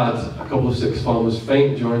have had a couple of sixth formers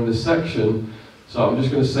faint during this section, so I'm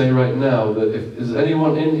just going to say right now that if there's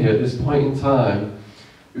anyone in here at this point in time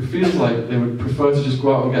who feels like they would prefer to just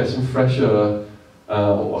go out and get some fresh air,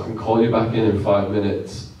 or I can call you back in 5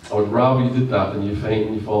 minutes, I would rather you did that than you faint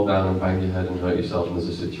and you fall down and bang your head and hurt yourself and there's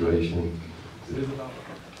a situation.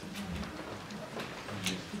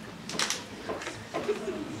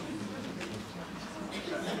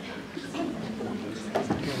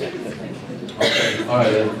 Okay,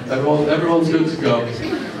 alright then. Everyone's good to go.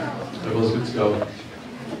 Everyone's good to go.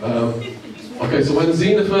 Okay, so when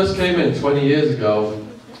Zena first came in 20 years ago,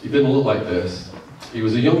 he didn't look like this. He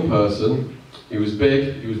was a young person, he was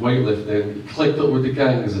big, he was weightlifting, he clicked up with the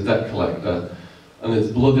gang as a debt collector, and it's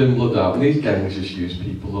blood in, blood out, and these gangs just use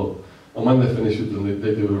people up. And when they're finished with them,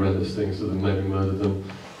 they do horrendous things to them, maybe murder them.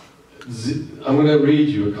 I'm going to read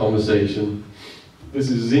you a conversation. This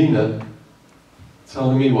is Zena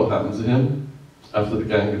telling me what happened to him after the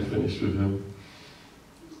gang had finished with him.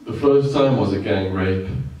 The first time was a gang rape.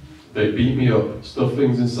 They beat me up, stuffed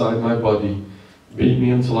things inside my body, beat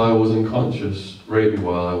me until I was unconscious, raped me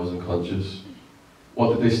while I was unconscious.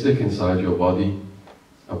 What did they stick inside your body?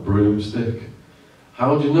 A broomstick.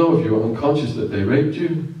 How did you know if you were unconscious that they raped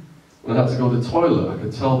you? When I had to go to the toilet, I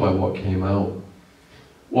could tell by what came out.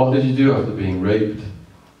 What did you do after being raped?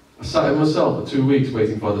 I sat in myself for 2 weeks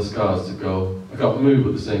waiting for the scars to go. I got moved,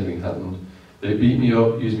 but the same thing happened. They beat me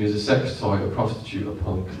up, used me as a sex toy, a prostitute, a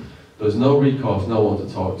punk. There was no recourse, no one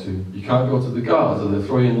to talk to. You can't go to the guards, or they'll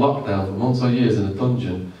throw you in lockdown for months or years in a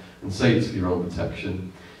dungeon and say it's for your own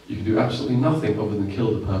protection. You can do absolutely nothing other than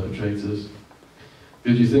kill the perpetrators.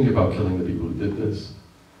 Did you think about killing the people who did this?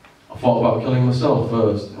 I thought about killing myself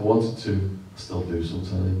first. I wanted to. I still do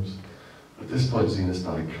sometimes. At this point, Zena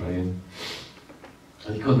started crying.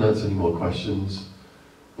 And he couldn't answer any more questions.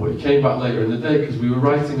 But he came back later in the day because we were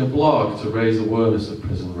writing a blog to raise awareness of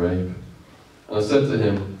prison rape. And I said to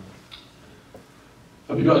him,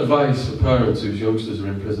 have you got advice for parents whose youngsters are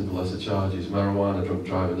in prison for lesser charges? Marijuana, drunk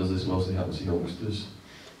driving, does this mostly happen to youngsters?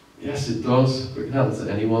 Yes, it does, but it can happen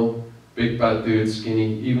to anyone. Big, bad dude,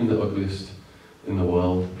 skinny, even the ugliest in the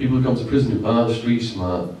world. People who come to prison who aren't street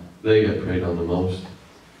smart, they get preyed on the most.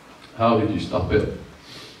 How did you stop it?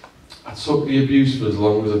 I took the abuse for as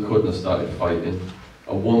long as I could and I started fighting.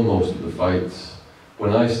 I won most of the fights.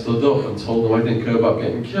 When I stood up and told them I didn't care about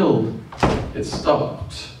getting killed, it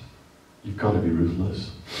stopped. You've got to be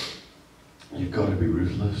ruthless. You've got to be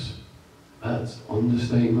ruthless. That's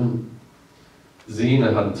understatement.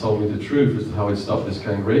 Zena hadn't told me the truth as to how he'd stopped this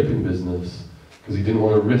gang raping business, because he didn't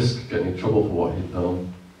want to risk getting in trouble for what he'd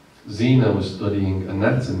done. Zena was studying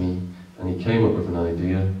anatomy, and he came up with an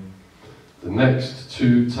idea. The next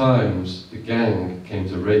 2 times the gang came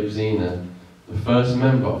to rape Zena, the first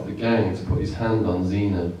member of the gang to put his hand on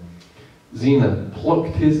Zena, Zena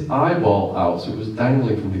plucked his eyeball out so it was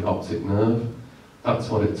dangling from the optic nerve. That's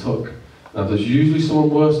what it took. Now there's usually someone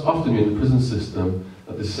worse off than you in the prison system.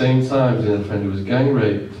 At the same time, Zena had a friend who was gang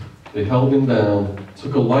raped. They held him down,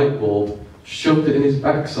 took a light bulb, shoved it in his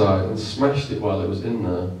backside and smashed it while it was in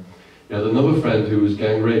there. He had another friend who was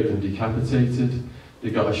gang raped and decapitated. They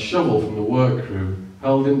got a shovel from the work crew,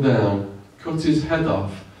 held him down, cut his head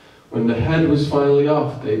off. When the head was finally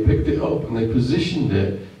off, they picked it up and they positioned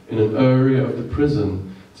it in an area of the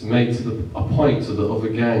prison to make a point to the other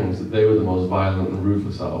gangs that they were the most violent and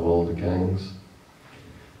ruthless out of all the gangs.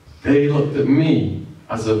 They looked at me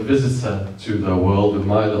as a visitor to their world with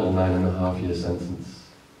my little 9.5-year sentence.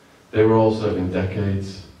 They were all serving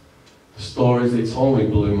decades. The stories they told me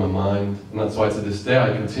blew my mind, and that's why to this day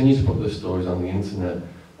I continue to put those stories on the internet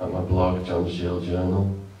at my blog, John's Jail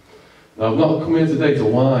Journal. Now, I've not come here today to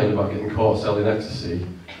whine about getting caught selling ecstasy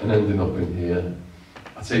and ending up in here.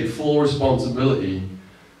 I take full responsibility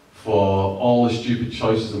for all the stupid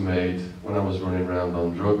choices I made when I was running around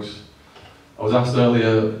on drugs. I was asked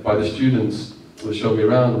earlier by the students that showed me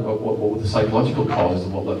around what were the psychological causes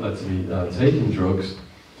of what led to me taking drugs.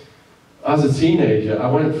 As a teenager,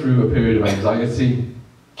 I went through a period of anxiety,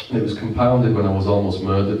 and it was compounded when I was almost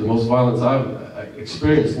murdered. The most violence I've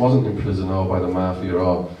experienced wasn't in prison or by the mafia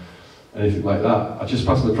or anything like that. I just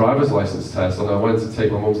passed my driver's license test, and I went to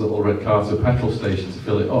take my mum's little red car to a petrol station to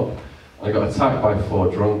fill it up. And I got attacked by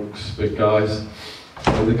 4 drunks, big guys.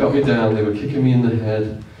 And they got me down, they were kicking me in the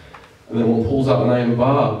head. And then one pulls out an iron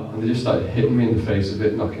bar, and they just started hitting me in the face with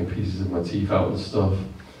it, knocking pieces of my teeth out and stuff.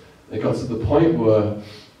 It got to the point where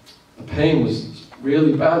the pain was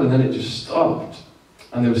really bad, and then it just stopped.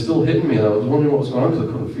 And they were still hitting me, and I was wondering what was going on because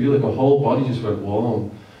I couldn't feel it. My whole body just went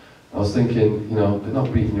warm. I was thinking, you know, they're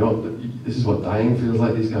not beating you up. This is what dying feels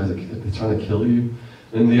like. These guys are trying to kill you.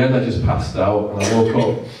 And in the end, I just passed out, and I woke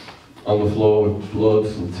up on the floor with blood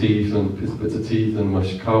and teeth and bits of teeth, and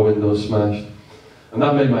my car window smashed. And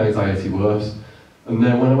that made my anxiety worse. And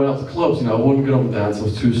then when I went out to clubs, you know, I wouldn't get up and dance. I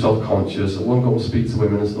was too self-conscious. I wouldn't go and speak to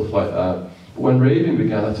women and stuff like that. But when raving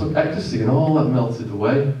began, I took ecstasy, and all that melted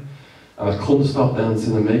away. And I couldn't stop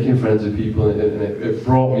dancing and making friends with people, and it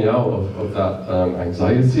brought me out of that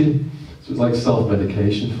anxiety. So it was like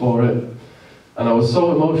self-medication for it. And I was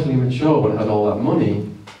so emotionally mature when I had all that money.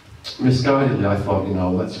 Misguidedly, I thought, you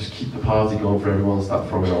know, let's just keep the party going for everyone and start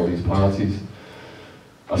throwing all these parties.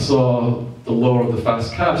 I saw the lure of the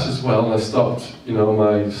fast cash as well, and I stopped, you know,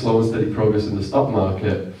 my slow and steady progress in the stock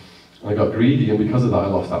market. And I got greedy, and because of that, I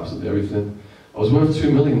lost absolutely everything. I was worth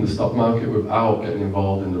 $2 million in the stock market without getting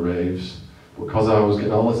involved in the raves. Because I was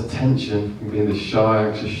getting all this attention from being this shy,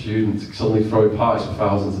 anxious student, suddenly throwing parties for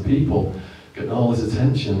thousands of people, getting all this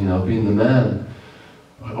attention, you know, being the man.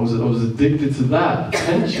 I was addicted to that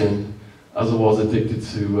attention as I was addicted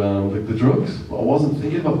to the drugs. But I wasn't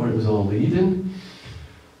thinking about where it was all leading.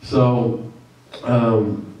 So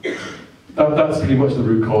that's pretty much the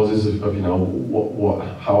root causes of you know,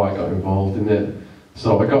 how I got involved in it.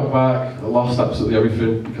 So I got back, I lost absolutely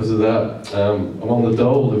everything because of that. I'm on the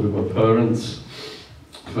dole, lived with my parents.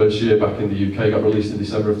 First year back in the UK, got released in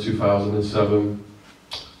December of 2007.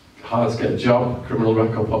 Hard to get a job, criminal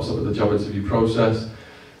record pops up at the job interview process.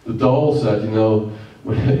 The dole said, you know,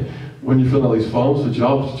 when you fill out these forms for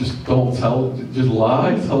jobs, just don't just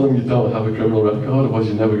lie, tell them you don't have a criminal record, otherwise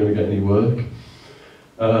you're never going to get any work.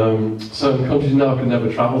 Certain countries now I can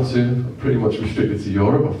never travel to, I'm pretty much restricted to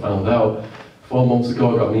Europe, I found out. 4 months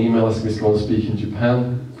ago I got an email asking me to go and speak in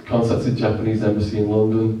Japan, contacted the Japanese embassy in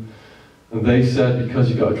London, and they said because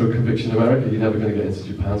you got a drug conviction in America, you're never going to get into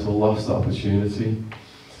Japan, so I lost that opportunity.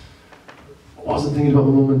 I wasn't thinking about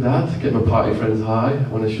my mum and dad, getting my party friends high,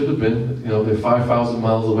 when I should have been. You know, they're 5,000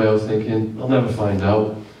 miles away, I was thinking, I'll never find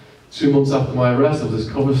out. 2 months after my arrest, there was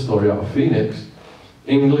this cover story out of Phoenix,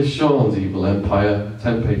 English Shaun's Evil Empire,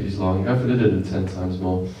 10 pages long, I've read it 10 times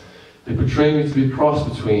more. They portray me to be a cross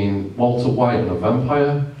between Walter White and a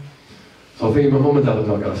vampire. So I'm thinking, my mum and dad have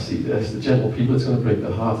not got to see this. The gentle people, it's going to break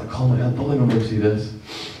their hearts. I call my aunt, don't let my mum see this.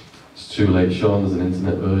 It's too late, Shaun, there's an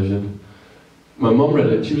internet version. My mum read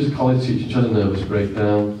it, she was a college teacher, she had a nervous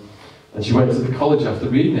breakdown. And she went to the college after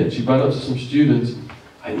reading it. She ran up to some students,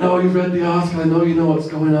 I know you've read the article, I know you know what's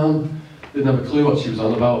going on. Didn't have a clue what she was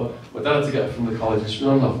on about. My dad had to get her from the college, and she's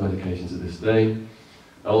on enough medication to this day.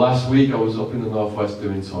 Now, last week I was up in the northwest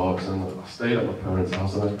doing talks, and I stayed at my parents'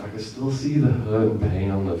 house, and I could still see the hurt and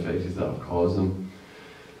pain on their faces that I've caused them.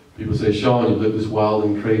 People say, Shaun, you've lived this wild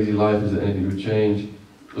and crazy life, is there anything you would change?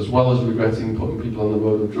 As well as regretting putting people on the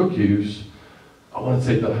road of drug use, I want to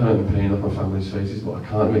take that hurt and pain off my family's faces, but I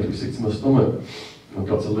can't. It makes me sick to my stomach. I've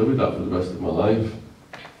got to live with that for the rest of my life.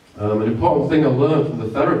 An important thing I learned from the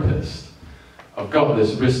therapist, I've got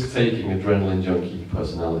this risk-taking, adrenaline junkie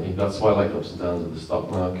personality. That's why I like ups and downs of the stock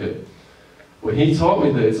market. But he taught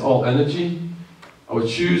me that it's all energy. I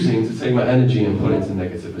was choosing to take my energy and put it into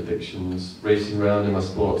negative addictions, racing around in my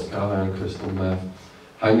sports car and crystal meth,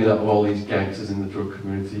 hanging out with all these gangsters in the drug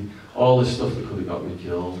community, all this stuff that could have got me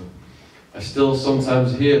killed. I still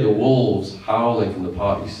sometimes hear the wolves howling from the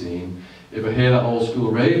party scene. If I hear that old school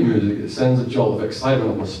rave music, it sends a jolt of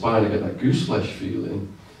excitement up my spine. I get that goose flesh feeling.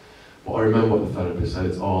 But I remember what the therapist said,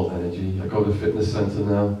 it's all energy. I go to the fitness centre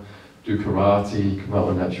now, do karate, come out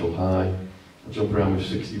on a natural high. I jump around with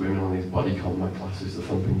 60 women on these body combat classes, the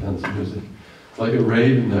thumping dance music. It's like a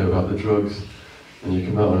raving now about the drugs, and you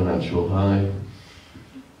come out on a natural high.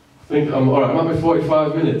 I think I'm at my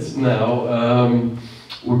 45 minutes now.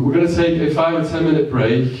 We're going to take a 5 or 10 minute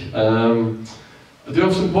break. I do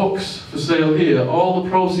have some books for sale here. All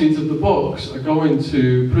the proceeds of the books are going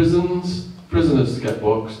to prisoners to get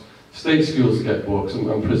books, state schools to get books,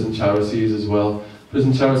 and prison charities as well.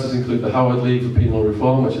 Prison charities include the Howard League for Penal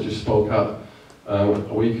Reform, which I just spoke at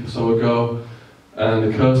a week or so ago,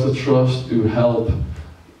 and the Cursor Trust, who help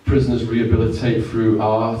prisoners rehabilitate through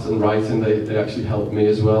art and writing. They actually help me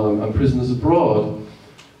as well, and prisoners abroad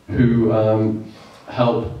who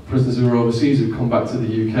help prisoners who are overseas who come back to the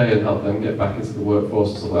UK and help them get back into the workforce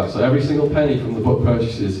and stuff like that. So every single penny from the book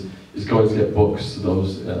purchases is going to get books to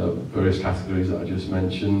those various categories that I just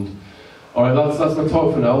mentioned. Alright, that's my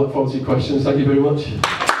talk for now. I look forward to your questions. Thank you very much.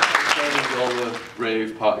 All the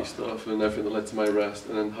rave party stuff and everything that led to my arrest,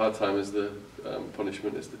 and then hard time is the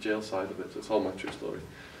punishment, is the jail side of it. So it's all my true story.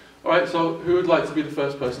 Alright, so who would like to be the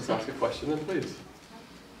first person to ask a question then, please?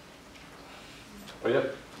 Oh yeah.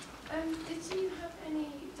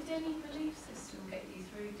 Did any belief system get you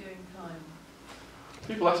through doing time?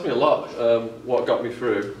 People ask me a lot what got me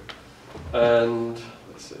through, and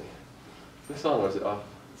let's see. Is this on or is it off?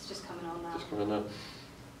 It's just coming on now. Just coming on now.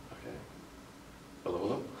 Okay.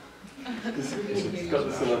 Hello. It's got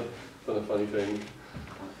this done a funny thing.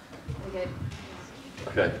 We're good.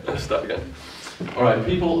 Okay, let's start again. Alright,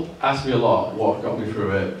 people ask me a lot what got me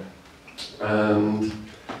through it, and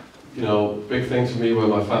you know, big things for me were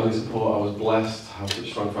my family support. I was blessed to have such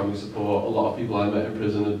strong family support. A lot of people I met in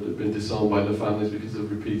prison had been disowned by their families because of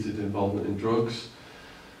repeated involvement in drugs.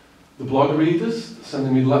 The blog readers,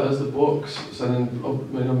 sending me letters, the books, sending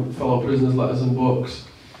fellow prisoners letters and books.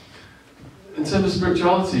 In terms of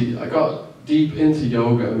spirituality, I got deep into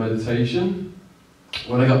yoga and meditation.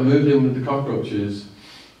 When I got moved in with the cockroaches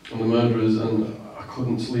and the murderers, and I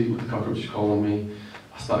couldn't sleep with the cockroaches calling me,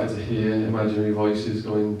 I started to hear imaginary voices,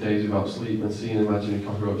 going days without sleep and seeing imaginary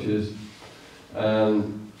cockroaches.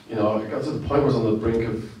 And you know, I got to the point where I was on the brink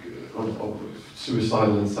of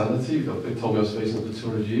suicidal insanity. They told me I was facing up to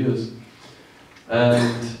 200 years.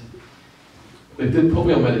 And they did put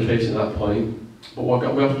me on medication at that point, but what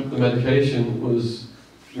got me off the medication was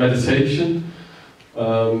meditation.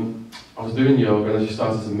 I was doing yoga and I just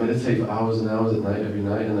started to meditate for hours and hours at night, every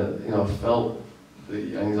night, and I felt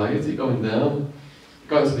the anxiety going down.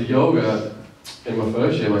 Got into the yoga in my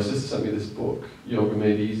first year. My sister sent me this book, Yoga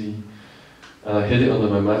Made Easy, and I hid it under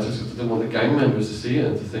my mattress because I didn't want the gang members to see it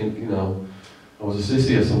and to think, you know, I was a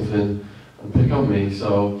sissy or something and pick on me.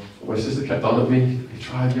 So my sister kept on at me, have you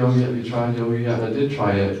tried yoga yet? Have you tried yoga yet? And I did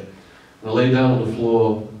try it. And I lay down on the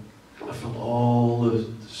floor and I felt all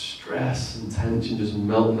the stress and tension just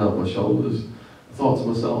melting out my shoulders. I thought to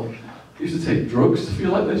myself, I used to take drugs to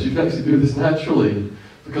feel like this. You can actually do this naturally.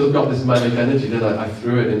 Because I've got this manic energy, then I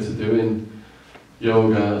threw it into doing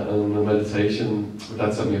yoga and meditation. My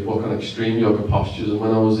dad sent me a book on extreme yoga postures, and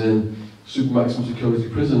when I was in super maximum security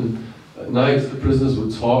prison, at night the prisoners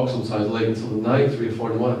would talk sometimes late until the night, 3 or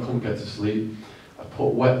 4 in the morning. I couldn't get to sleep. I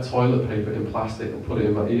put wet toilet paper in plastic and put it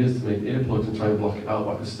in my ears to make earplugs and try and block it out,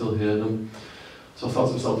 but I could still hear them. So I thought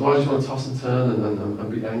to myself, do I just want to toss and turn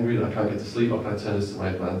and be angry that I can't get to sleep, or can I turn this to my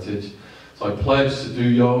advantage? So I pledged to do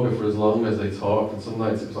yoga for as long as they talked, and some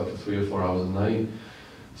nights it was like 3 or 4 hours a night.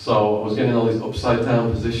 So I was getting all these upside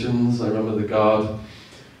down positions. I remember the guard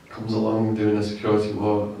comes along doing a security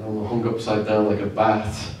walk, and I'm hung upside down like a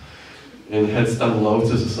bat in headstand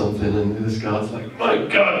lotus or something, and this guard's like, my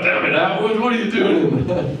God damn it, Attwood, what are you doing?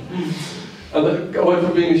 And I went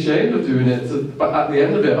from being ashamed of doing it to, but at the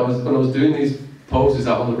end of it, when I was doing these poses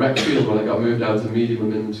out on the rec field when I got moved down to medium and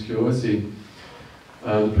minimum security,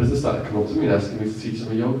 the prisoners started coming up to me and asking me to teach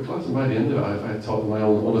them a yoga class, and by the end of it, I taught them my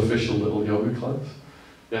own unofficial little yoga class.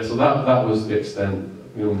 Yeah, so that was the extent,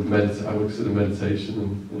 you know, I would consider meditation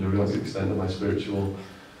and realised the extent of my spiritual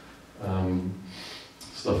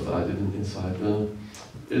stuff that I did inside there.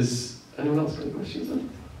 Is anyone else got any questions then?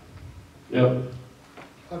 Yeah.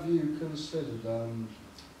 Have you considered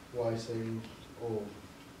writing or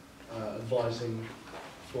advising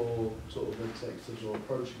for sort of executives or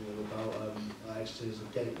approaching them about ecstasy as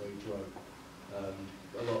a gateway drug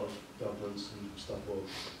stuff what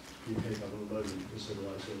you pick up at the moment, you consider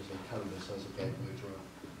like sort of cannabis as a gateway drug,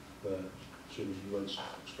 but surely you went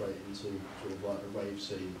straight into sort of like a rave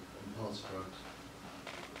scene and party drugs.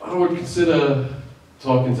 I would consider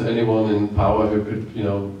talking to anyone in power who could, you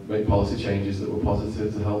know, make policy changes that were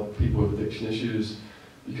positive to help people with addiction issues.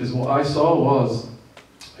 Because what I saw was,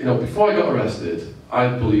 you know, before I got arrested, I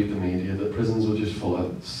believed the media that prisons were just full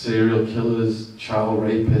of serial killers, child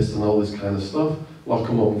rapists and all this kind of stuff. Lock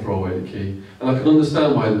them up and throw away the key. And I can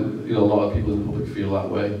understand why, you know, a lot of people in the public feel that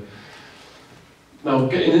way. Now,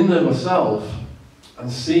 getting in there myself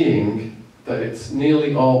and seeing that it's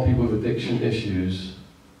nearly all people with addiction issues,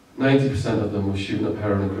 90% of them were shooting up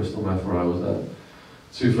heroin and crystal meth where I was at.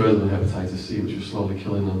 2/3 of them hepatitis C, which was slowly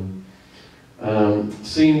killing them.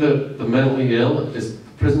 Seeing that the mentally ill, the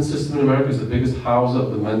prison system in America is the biggest houser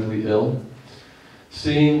of the mentally ill.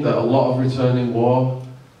 Seeing that a lot of returning war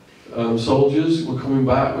soldiers were coming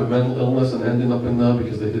back with mental illness and ending up in there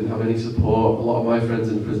because they didn't have any support. A lot of my friends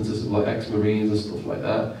in the prison system were like ex-Marines and stuff like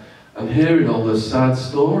that. And hearing all those sad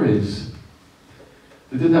stories,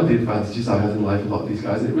 they didn't have the advantages I had in life, a lot of these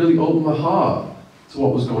guys. It really opened my heart to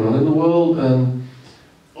what was going on in the world, and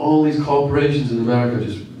all these corporations in America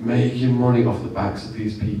just making money off the backs of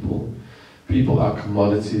these people. People are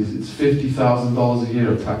commodities. It's $50,000 a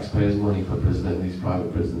year of taxpayers' money per prisoner in these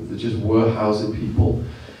private prisons. They're just warehousing people.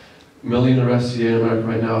 A million arrests a year in America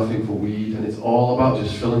right now, I think, for weed, and it's all about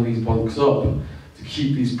just filling these bunks up to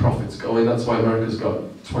keep these profits going. That's why America's got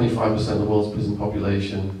 25% of the world's prison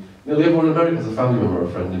population. Nearly everyone in America has a family member or a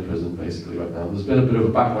friend in prison, basically, right now. There's been a bit of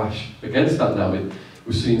a backlash against that now.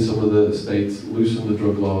 We've seen some of the states loosen the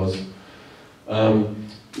drug laws.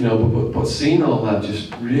 You know, but seeing all that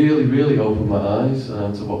just really, really opened my eyes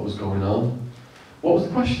to what was going on. What was the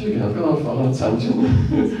question again? I've gone off on a tangent.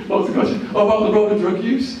 What was the question? Oh, about the road of drug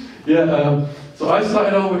use? Yeah, so I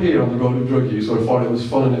started over here on the road of drug use, where I thought it was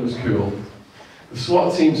fun and it was cool. The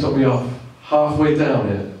SWAT team took me off halfway down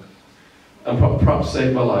it, and perhaps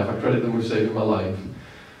saved my life. I credit them with saving my life.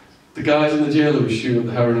 The guys in the jail who were shooting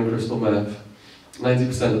the heroin and crystal meth,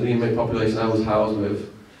 90% of the inmate population I was housed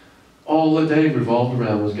with, all the day revolved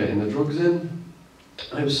around was getting the drugs in.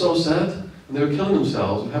 And it was so sad, and they were killing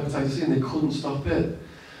themselves with hepatitis C and they couldn't stop it.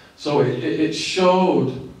 So it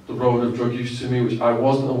showed the road of drug use to me, which I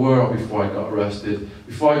wasn't aware of before I got arrested.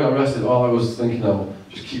 Before I got arrested, all I was thinking of,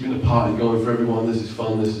 just keeping the party going for everyone, this is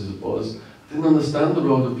fun, this is a buzz. I didn't understand the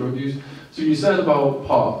road of drug use. So you said about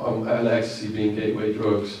pot and ecstasy being gateway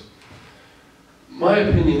drugs. My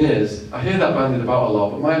opinion is, I hear that bandied about a lot,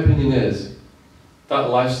 but my opinion is, that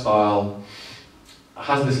lifestyle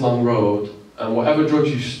has this long road, and whatever drugs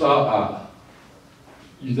you start at,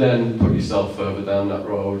 you then put yourself further down that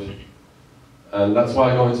road. And that's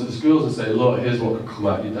why I go into the schools and say, look, here's what can come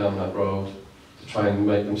at you down that road, to try and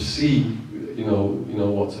make them see, you know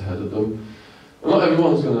what's ahead of them. And not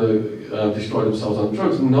everyone's going to destroy themselves on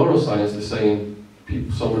drugs. In neuroscience, they're saying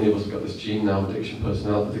so many of us have got this gene now, addictive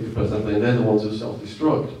personality, and they're the ones who are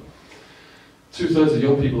self-destruct. 2/3 of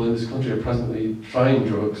young people in this country are presently trying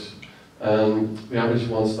drugs, and the average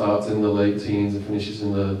one starts in the late teens and finishes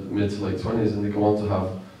in the mid to late 20s, and they go on to have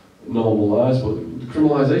normal lives. But the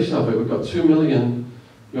criminalisation of it, we've got 2 million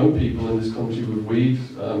young people in this country with weed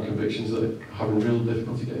convictions that are having real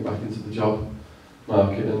difficulty getting back into the job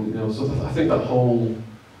market, and you know, so I think that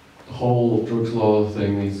the whole drugs law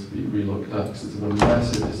thing needs to be re-looked at, because it's a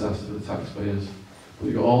massive disaster for the taxpayers. But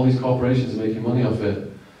you've got all these corporations making money off it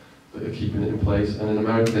that are keeping it in place, and in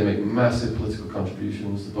America they make massive political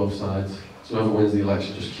contributions to both sides. So whoever wins the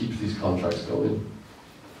election just keeps these contracts going.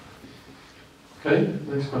 Okay,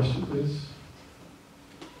 next question please.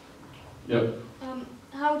 Yep.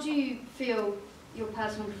 How do you feel, your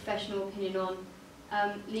personal and professional opinion on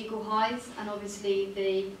legal highs, and obviously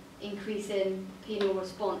the increase in penal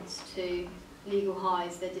response to legal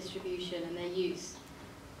highs, their distribution and their use?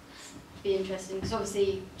 Be interesting, because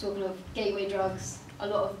obviously, talking of gateway drugs, a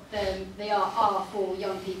lot of them, they are for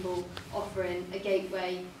young people, offering a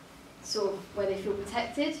gateway sort of where they feel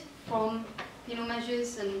protected from penal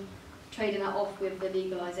measures, and trading that off with the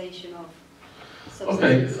legalisation of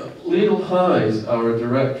substances. Okay, legal highs are a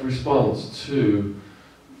direct response to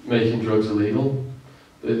making drugs illegal.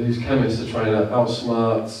 These chemists are trying to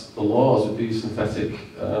outsmart the laws with these synthetic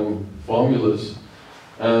formulas,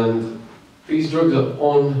 and these drugs are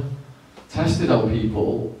untested on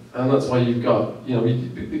people, and that's why you've got, you know,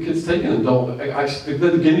 the kids taking them don't actually,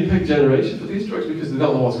 they're the guinea pig generation for these drugs, because they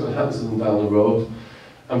don't know what's going to happen to them down the road,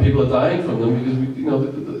 and people are dying from them because you know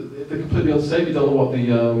they're completely unsafe. You don't know what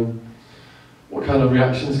the what kind of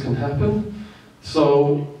reactions can happen.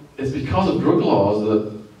 So it's because of drug laws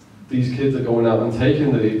that these kids are going out and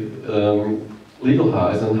taking legal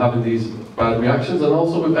highs and having these bad reactions. And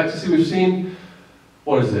also with ecstasy, we've seen,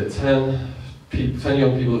 what is it, 10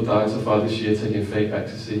 young people have died so far this year taking fake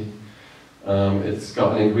ecstasy. It's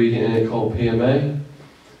got an ingredient in it called PMA,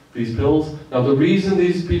 these pills. Now the reason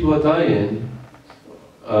these people are dying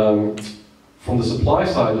from the supply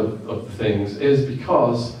side of things is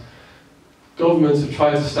because governments have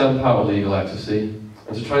tried to stamp out illegal ecstasy.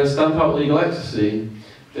 And to try and stamp out legal ecstasy,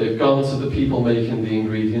 they've gone to the people making the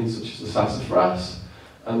ingredients, such as the sassafras,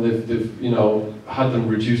 and they've had them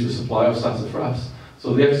reduce the supply of sassafras.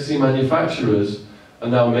 So the ecstasy manufacturers are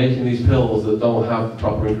now making these pills that don't have the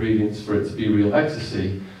proper ingredients for it to be real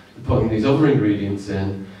ecstasy. They're putting these other ingredients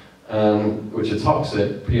in, which are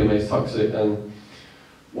toxic. PMA is toxic, and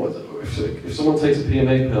if someone takes a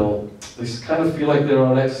PMA pill, they kind of feel like they're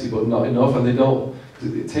on ecstasy, but not enough, and they don't.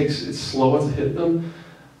 It's slower to hit them,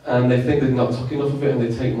 and they think they've not took enough of it, and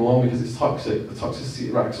they take more because it's toxic. The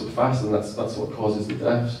toxicity racks up fast, and that's what causes the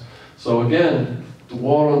deaths. So again, the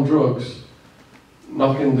war on drugs,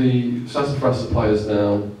 knocking the sassafras suppliers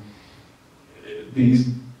down, these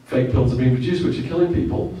fake pills are being produced which are killing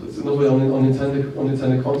people. It's another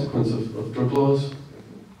unintended consequence of drug laws.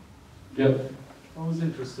 Yep. I was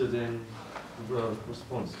interested in the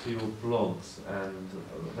response to your blogs, and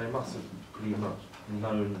they must have pretty much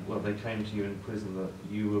known, well, they came to you in prison that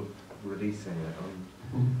you were releasing it,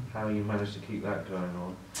 and how you managed to keep that going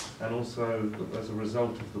on. And also, as a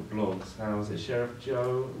result of the blogs, how was it Sheriff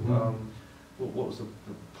Joe? What was the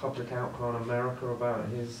public outcry in America about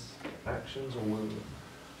his actions?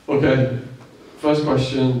 Or Okay, first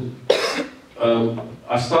question.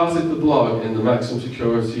 I started the blog in the maximum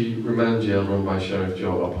security remand jail run by Sheriff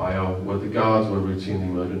Joe Arpaio, where the guards were routinely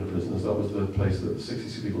murdering the prisoners. That was the place that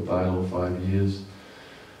 66 people died over 5 years.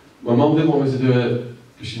 My mum didn't want me to do it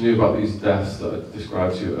because she knew about these deaths that I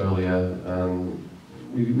described to you earlier, and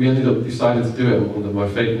we ended up deciding to do it under my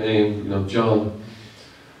fake name, John.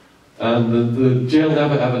 And the jail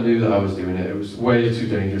never ever knew that I was doing it. It was way too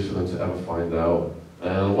dangerous for them to ever find out.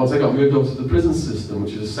 And once I got moved up to the prison system,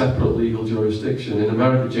 which is a separate legal jurisdiction, in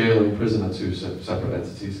America, jail and prison are two separate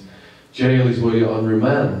entities. Jail is where you're on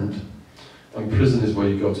remand, and prison is where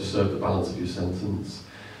you go to serve the balance of your sentence.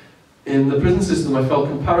 In the prison system, I felt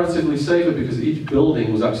comparatively safer because each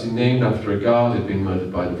building was actually named after a guard who'd been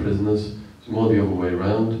murdered by the prisoners. It's more the other way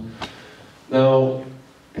around. Now,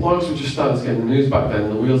 blogs were just starting to get in the news back then,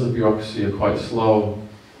 and the wheels of bureaucracy are quite slow.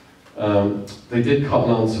 They did cotton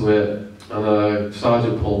onto it, and a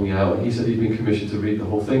sergeant pulled me out, and he said he'd been commissioned to read the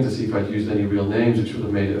whole thing to see if I'd used any real names, which would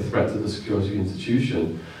have made it a threat to the security of the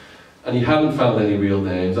institution. And he hadn't found any real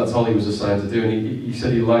names. That's all he was assigned to do, and he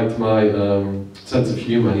said he liked my sense of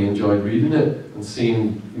humour, and he enjoyed reading it and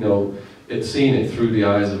seeing it through the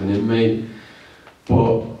eyes of an inmate.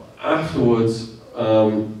 But afterwards,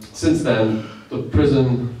 since then, the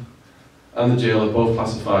prison and the jail are both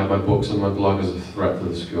classified my books and my blog as a threat to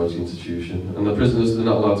the security institution. And the prisoners, they're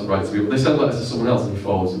not allowed to write to me, but they send letters to someone else and he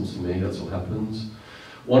forwards them to me. That's what happens.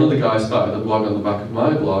 One of the guys started a blog on the back of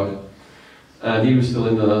my blog, and he was still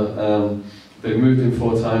in there. They moved him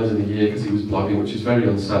 4 times in a year because he was blogging, which is very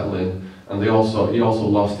unsettling. And he also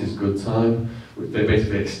lost his good time. They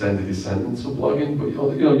basically extended his sentence for blogging. But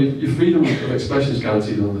your freedom of expression is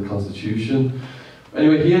guaranteed under the Constitution.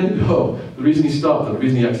 Anyway, he ended up, the reason he stopped and the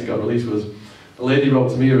reason he actually got released was a lady wrote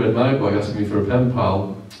to me who read my blog asking me for a pen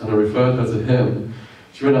pal, and I referred her to him.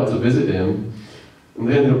 She went out to visit him, and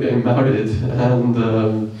they ended up getting married,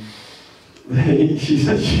 and she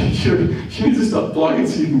said she needs to stop blogging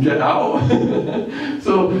so you can get out.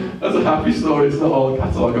 So that's a happy story, it's not all a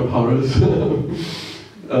catalogue of horrors.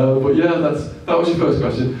 But yeah, that was your first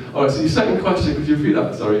question. Alright, so your second question, could you repeat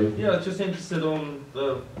that, sorry? Yeah, just interested on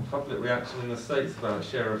the public reaction in the States about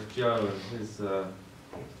Sheriff Joe and his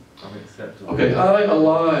unacceptable... Okay, I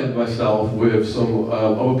aligned myself with some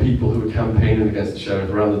other people who were campaigning against the sheriff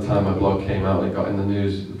around the time my blog came out and it got in the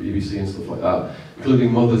news, the BBC and stuff like that,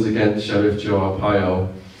 including Mothers Against Sheriff Joe Arpaio.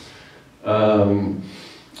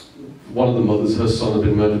 One of the mothers, her son had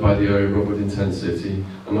been murdered by the area robber in Tent City.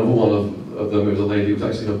 Another one of them was a lady who was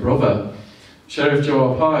actually her brother. Sheriff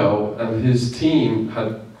Joe Arpaio and his team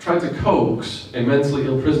had tried to coax a mentally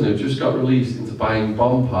ill prisoner who just got released into buying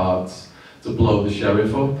bomb parts to blow the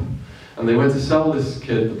sheriff up. And they went to sell this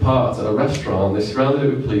kid the parts at a restaurant. They surrounded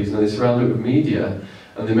it with police and they surrounded it with media.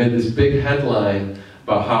 And they made this big headline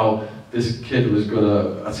about how this kid was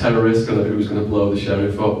a terrorist who was going to blow the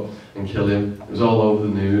sheriff up and kill him. It was all over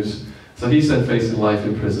the news. So he's then facing life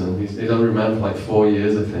in prison. He's on remand for like 4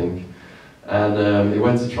 years, I think. And he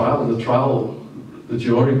went to trial, and the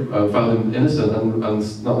jury found him innocent, and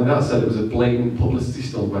not only that, said it was a blatant publicity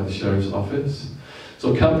stunt by the sheriff's office.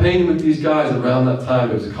 So campaigning with these guys around that time,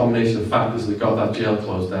 it was a combination of factors that got that jail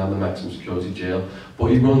closed down, the maximum security jail, but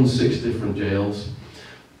he runs 6 different jails.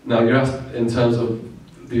 Now you're asked in terms of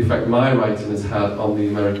the effect my writing has had on the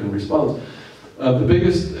American response. The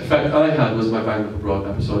biggest effect I had was my Banged Up Abroad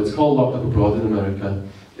episode. It's called Locked Up Abroad in America.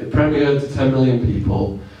 It premiered to 10 million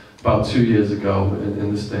people about 2 years ago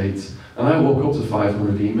in the States. And I woke up to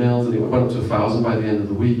 500 emails, and it went up to 1,000 by the end of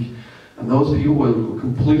the week. And those people were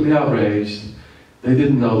completely outraged. They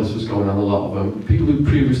didn't know this was going on, a lot of them. People who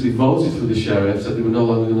previously voted for the sheriff said they were no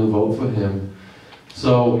longer going to vote for him.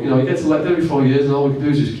 So, you know, he gets elected every 4 years, and all we can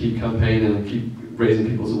do is just keep campaigning and keep raising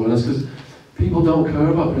people's awareness, because people don't care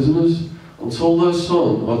about prisoners until their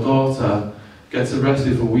son or daughter gets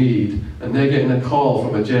arrested for weed, and they're getting a call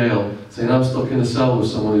from a jail saying, I'm stuck in a cell with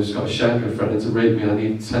someone who's got a shank and threatening to rape me and I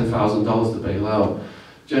need $10,000 to bail out.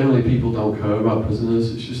 Generally, people don't care about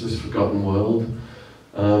prisoners. It's just this forgotten world.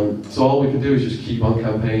 So all we can do is just keep on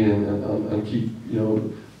campaigning and keep, you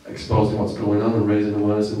know, exposing what's going on and raising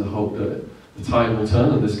awareness in the hope that the tide will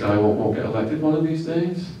turn and this guy won't get elected one of these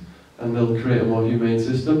days, and they'll create a more humane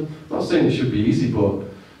system. I'm not saying it should be easy, but,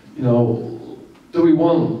 you know, do we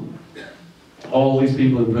want all these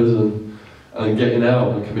people in prison and getting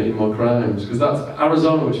out and committing more crimes? Because that's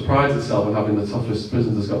Arizona, which prides itself on having the toughest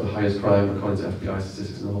prisons, has got the highest crime according to FBI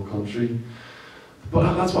statistics in the whole country.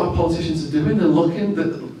 But that's what our politicians are doing. They're looking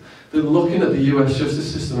at the US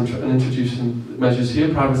justice system and introducing measures here,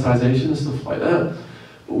 privatisation and stuff like that.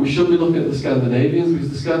 But we should be looking at the Scandinavians, because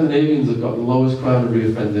the Scandinavians have got the lowest crime and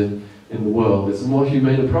reoffending in the world. It's a more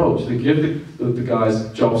humane approach. They give the guys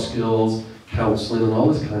job skills, counselling and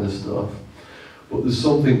all this kind of stuff. But there's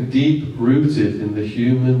something deep-rooted in the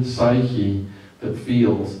human psyche that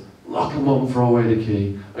feels, lock them up and throw away the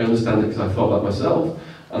key. I understand it because I thought that myself.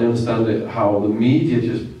 And I understand it how the media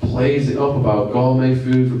just plays it up about gourmet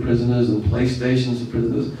food for prisoners and PlayStations for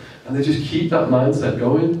prisoners. And they just keep that mindset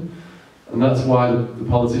going. And that's why the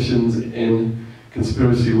politicians in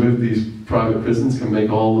conspiracy with these private prisons can make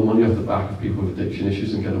all the money off the back of people with addiction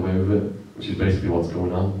issues and get away with it, which is basically what's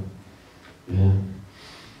going on. Yeah.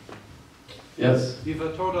 Yes?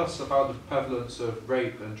 You've told us about the prevalence of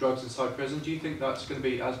rape and drugs inside prison. Do you think that's going to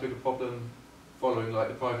be as big a problem following like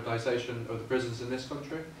the privatisation of the prisons in this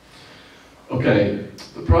country? Okay,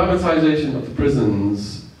 the privatisation of the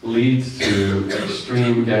prisons leads to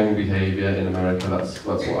extreme gang behaviour in America. That's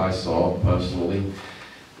what I saw personally.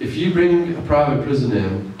 If you bring a private prison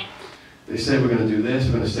in, they say we're going to do this,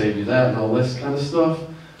 we're going to save you that, and all this kind of stuff.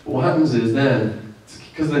 But what happens is then,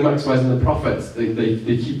 because they're maximising the profits, they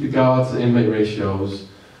keep the guard to inmate ratios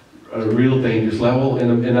at a real dangerous level.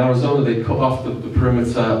 In Arizona, they cut off the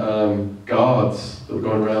perimeter guards that were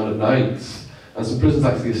going around at nights, and some prisons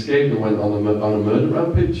actually escaped and went on a murder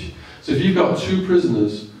rampage. So if you've got two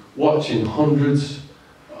prisoners watching hundreds,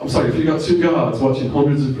 if you've got two guards watching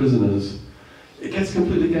hundreds of prisoners, it gets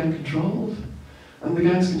completely gang controlled. And the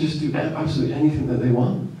gangs can just do absolutely anything that they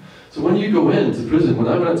want. So when you go into prison, when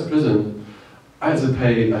I went to prison, I had to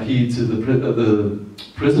pay a heed to the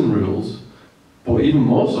prison rules, but even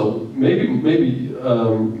more so, maybe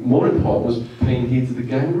more important was paying heed to the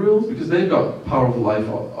gang rules, because they've got power of life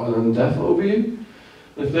and death over you.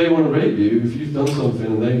 And if they want to rape you, if you've done something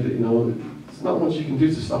and there's not much you can do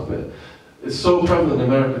to stop it. It's so prevalent in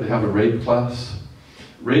America, they have a rape class.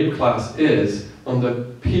 Rape class is under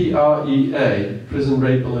PREA, Prison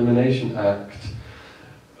Rape Elimination Act.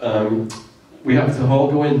 We have to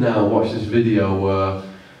all go in now and watch this video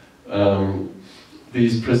where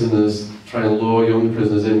these prisoners try and lure young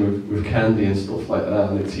prisoners in with candy and stuff like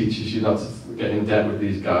that, and it teaches you not to get in debt with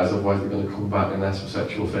these guys, otherwise they're going to come back and ask for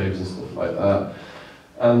sexual favours and stuff like that.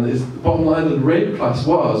 And the bottom line of the rape class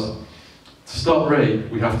was, to stop rape,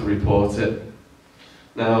 we have to report it.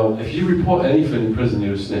 Now, if you report anything in prison,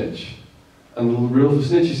 you're a snitch. And the rule for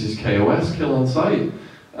snitches is KOS, kill on sight.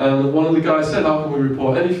 And one of the guys said, how can we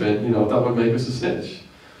report anything? That would make us a snitch.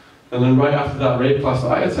 And then right after that rape class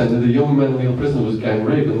that I attended, a young mentally ill prisoner was gang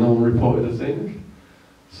raped and no one reported a thing.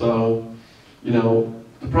 So,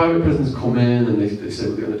 the private prisons come in and they say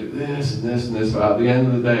we're going to do this and this and this, but at the end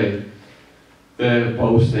of the day, they're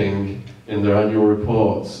boasting in their annual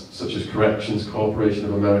reports, such as Corrections Corporation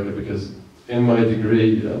of America, because in my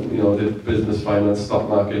degree, I did business, finance, stock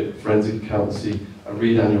market, forensic accountancy, I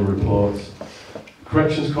read annual reports.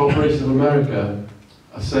 Corrections Corporation of America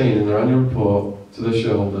are saying in their annual report to their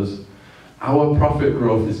shareholders, our profit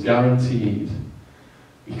growth is guaranteed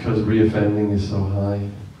because reoffending is so high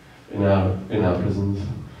in our prisons.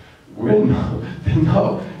 They're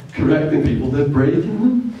not correcting people, they're breaking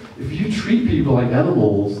them. If you treat people like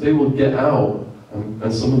animals, they will get out,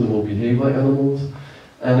 and some of them will behave like animals.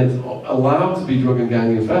 And it's allowed to be drug and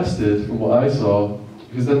gang infested, from what I saw,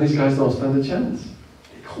 because then these guys don't stand a chance.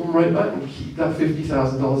 They come right back and keep that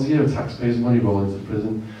 $50,000 a year of taxpayers' money rolling into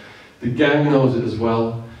prison. The gang knows it as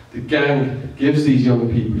well. The gang gives these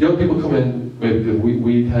young people come in, maybe the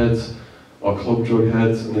weed heads or club drug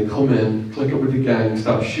heads, and they come in, click up with the gang,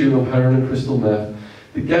 start shooting up heroin and crystal meth.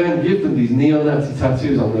 The gang give them these neo-Nazi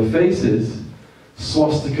tattoos on their faces,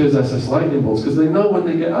 swastikas, SS lightning bolts, because they know when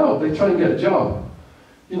they get out, they try and get a job.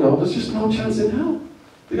 You know, there's just no chance in hell.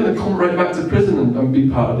 They're going to come right back to prison and be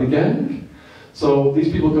part of the gang. So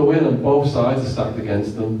these people go in and both sides are stacked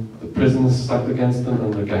against them. The prison is stacked against them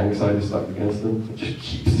and the gang side is stacked against them. It just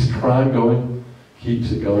keeps this crime going,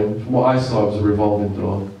 keeps it going. From what I saw, it was a revolving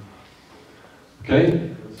door. Okay?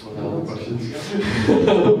 Questions.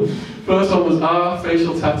 First one was, are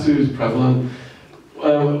facial tattoos prevalent?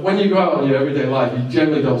 When you go out in your everyday life, you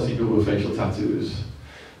generally don't see people with facial tattoos.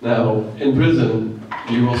 Now, in prison,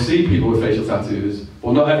 you will see people with facial tattoos.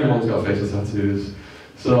 Well, not everyone's got facial tattoos.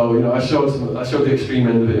 So, you know, I showed the extreme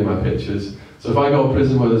end of it in my pictures. So if I go to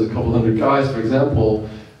prison where there's a couple hundred guys, for example,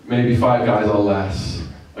 maybe 5 guys or less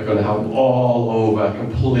are going to have them all over,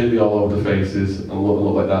 completely all over the faces and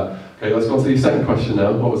look like that. Okay, let's go on to the second question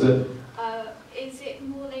now. What was it? Is it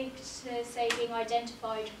more linked to, say, being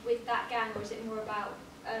identified with that gang, or is it more about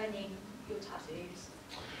earning your tattoos?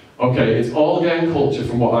 Okay, it's all gang culture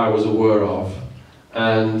from what I was aware of.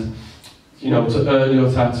 And, you know, to earn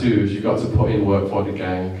your tattoos, you've got to put in work for the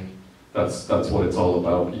gang. That's what it's all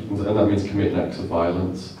about. And that means committing acts of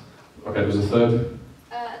violence. Okay, there's a third.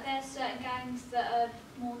 Are there certain gangs that are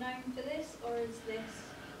more known for this, or is this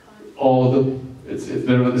kind of... All of them. It's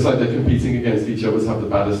like they're competing against each other to have the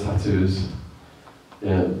baddest tattoos.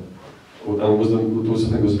 Yeah. And was something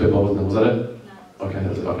that was a bit more, wasn't there? Was that it? No. Okay,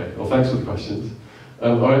 that's it. Okay. Well, thanks for the questions.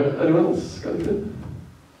 All right, anyone else got anything?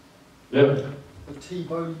 Yeah. The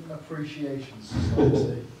T-Bone Appreciation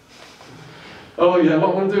Society. Oh yeah, what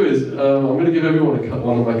I'm going to do is, I'm going to give everyone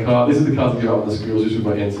one of my cards. These are the cards I give out in the schools just with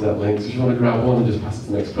my internet links. If you want to grab one and just pass it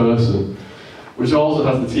to the next person, which also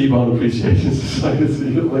has the T-Bone Appreciation Society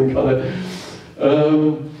link on it.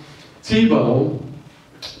 T-Bone,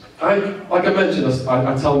 like I mentioned,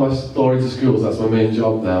 I tell my story to schools, that's my main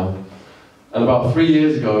job now. And about 3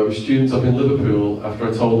 years ago, it was students up in Liverpool, after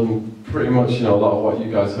I told them pretty much, you know, a lot of what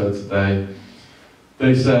you guys heard today.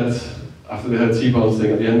 They said, after they heard T-Bone's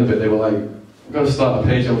thing, at the end of it, they were like, we're going to start a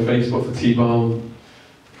page on Facebook for T-Bone.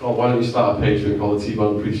 God, why don't you start a page for it called the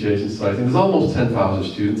T-Bone Appreciation Society? And there's almost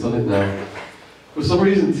 10,000 students on it now. For some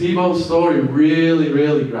reason, T-Bone's story really,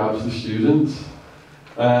 really grabs the students.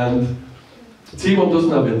 And T-Bone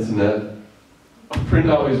doesn't have internet. I print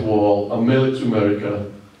out his wall, I mail it to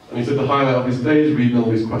America. And he said the highlight of his day is reading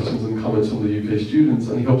all these questions and comments from the UK students,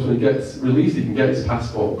 and he hopes when he gets released he can get his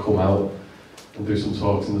passport and come out and do some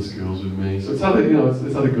talks in the schools with me. So it's had a, you know,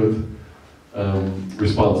 it's had a good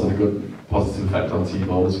response and a good positive effect on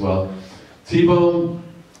T-Bone as well. T-Bone,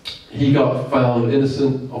 he got found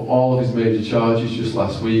innocent of all of his major charges just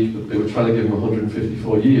last week, but they were trying to give him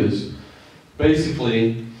 154 years.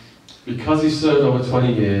 Basically, because he's served over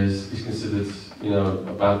 20 years, he's considered, you know,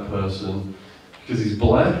 a bad person. Because he's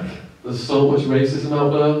black, there's so much racism out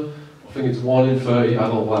there. I think it's 1 in 30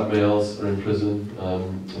 adult black males are in prison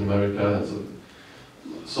in America.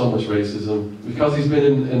 So much racism. Because he's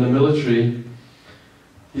been in the military,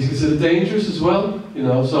 he's considered dangerous as well. You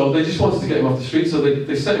know, so they just wanted to get him off the street. So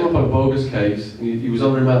they set him up on a bogus case. And he was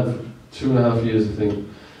on remand for 2.5 years, I think.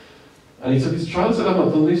 And he took his trial and said, I've not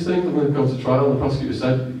done these things, I'm going to go to trial. And the prosecutor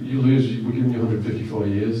said, you lose, we're giving you 154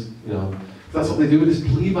 years. You know. That's what they do with this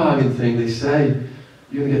plea bargain thing. They say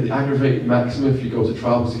you're going to get the aggravated maximum if you go to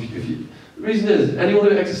trial. Because the reason is,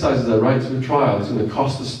 anyone who exercises their right to a trial is going to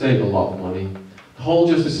cost the state a lot of money. The whole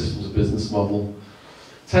justice system is a business model.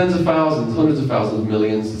 Tens of thousands, hundreds of thousands of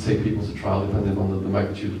millions to take people to trial depending on the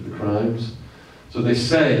magnitude of the crimes. So they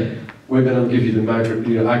say, we're going to give you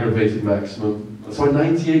the aggravated maximum. That's why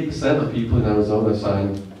 98% of people in Arizona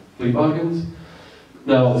sign plea bargains.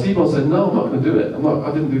 Now, T-Bone said, no, I'm not going to do it.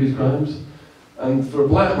 I didn't do these crimes. And for a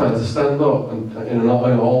black man to stand up and in an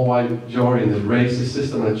all-white jury in this racist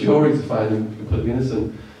system, and a jury to find him completely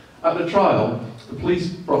innocent. At the trial, the police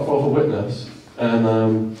brought forth a witness,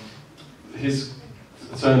 and his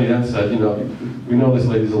attorney then said, you know, we know this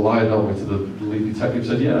lady's a liar, don't we? To the lead detective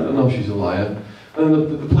said, yeah, I know she's a liar.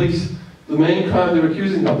 And the police, the main crime they were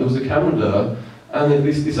accusing of, there was a camera there, and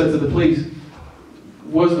they said to the police,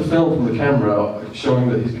 where's the film from the camera showing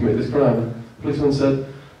that he's committed this crime? The policeman said,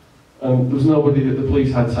 there was nobody that the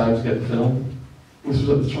police had time to get the film. This was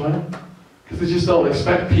at the trial. Because they just don't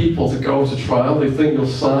expect people to go to trial. They think you'll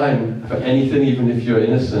sign for anything, even if you're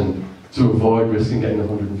innocent. to avoid risking getting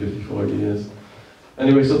 154 years.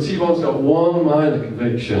 Anyway, so T-Bone's got one minor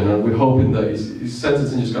conviction, and we're hoping that his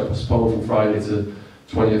sentencing just got postponed from Friday to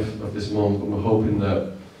 20th of this month, and we're hoping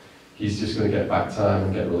that he's just going to get back time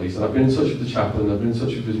and get released. And I've been in touch with the chaplain, I've been in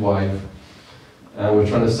touch with his wife, and we're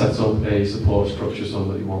trying to set up a support structure so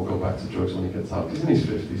that he won't go back to drugs when he gets out. He's in his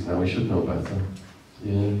 50s now, he should know better.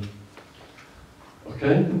 Yeah.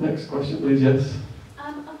 Okay, next question please, yes?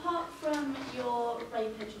 Apart from your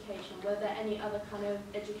rape education, were there any other kind of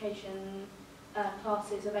education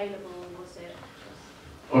classes available, or was it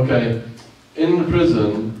just... Okay, in the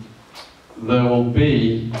prison there will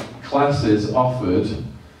be classes offered,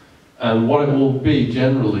 and what it will be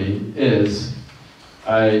generally is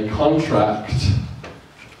a contract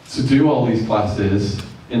to do all these classes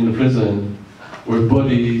in the prison with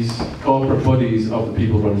buddies, corporate buddies of the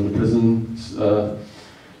people running the prisons,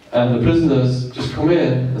 and the prisoners just come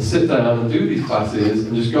in and sit down and do these classes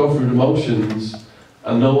and just go through the motions,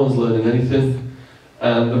 and no one's learning anything.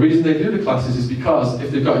 And the reason they do the classes is because if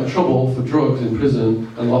they've got in trouble for drugs in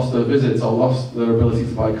prison and lost their visits or lost their ability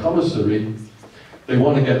to buy commissary, they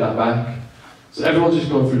want to get that back. So everyone's just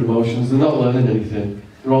going through the motions, they're not learning anything.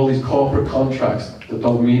 There are all these corporate contracts that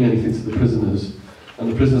don't mean anything to the prisoners,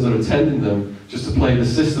 and the prisoners are attending them just to play the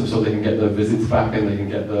system so they can get their visits back and they can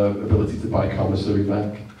get their ability to buy commissary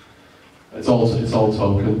back. It's all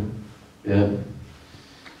token, yeah.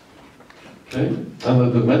 Okay,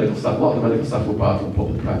 and the medical staff, a lot of the medical staff were barred from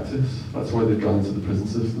public practice. That's why they've gone into the prison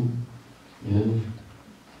system. Yeah.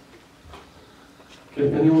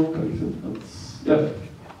 Okay, anyone got anything else? Yeah.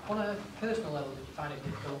 On a personal level, did you find it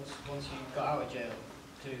difficult once you got out of jail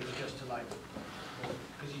to adjust to like,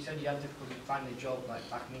 because you said you had difficulty finding a job like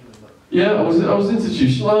back in England? But... Yeah, I was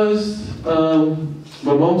institutionalised.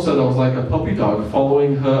 My mum said I was like a puppy dog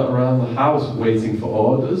following her around the house waiting for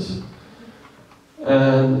orders.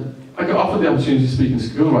 And I got offered the opportunity to speak in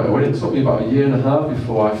school right away. It took me about 1.5 years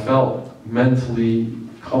before I felt mentally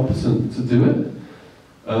competent to do it.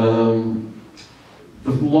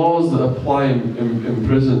 The laws that apply in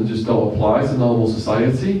prison just don't apply to normal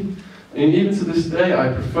society. And even to this day,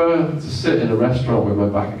 I prefer to sit in a restaurant with my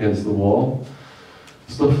back against the wall.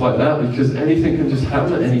 Stuff like that, because anything can just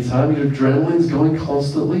happen at any time. Your adrenaline's going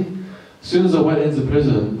constantly. As soon as I went into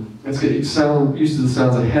prison, used to the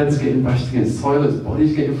sounds of heads getting bashed against toilets,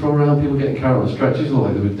 bodies getting thrown around, people getting carried on stretchers, looked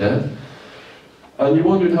like they were dead. And you're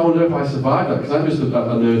wondering how on earth I survived that, because I'm just a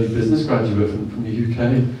nerdy business graduate from the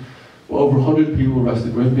UK. Well, over 100 people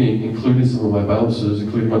arrested with me, including some of my bouncers,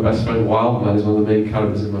 including my best friend Wildman, who's one of the main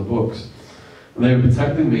characters in my books. And they were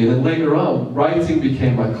protecting me, and then later on, writing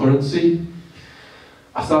became my currency.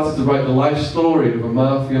 I started to write the life story of a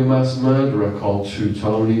mafia mass murderer called True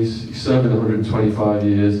Tony's. He served 125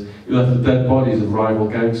 years. He left the dead bodies of rival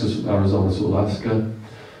gangsters from Arizona to Alaska.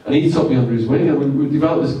 And he took me under his wing, and we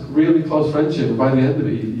developed this really close friendship, and by the end of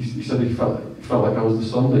it, he said he felt like I was the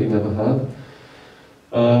son that he never had.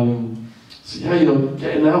 So yeah, you know,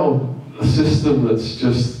 getting out of a system that's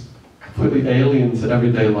just completely alien to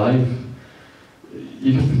everyday life,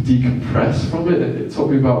 you have to decompress from it. It took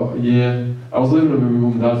me about 1 year. I was living with my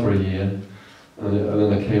mum and dad for 1 year, and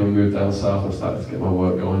then I came and moved down south and started to get my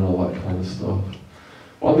work going, all that kind of stuff.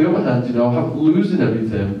 But on the other hand, you know, losing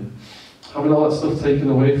everything, having all that stuff taken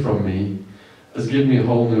away from me, has given me a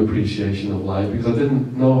whole new appreciation of life, because I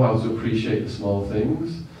didn't know how to appreciate the small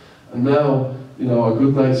things. And now, you know, a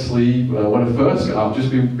good night's sleep, when I first got out, just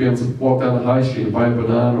being able to walk down the high street and buy a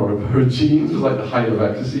banana or a pair of jeans was like the height of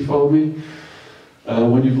ecstasy for me.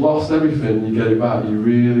 When you've lost everything and you get it back, you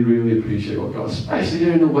really, really appreciate what God, especially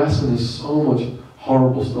here in the West when there's so much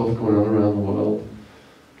horrible stuff going on around the world.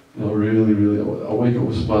 You know, really, really, I wake up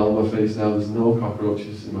with a smile on my face now. There's no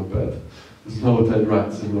cockroaches in my bed. There's no dead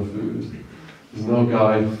rats in my food. There's no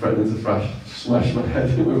guy threatening to smash my head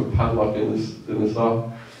in with a padlock in the sock.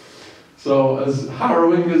 So as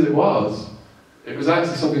harrowing as it was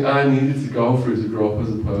actually something I needed to go through to grow up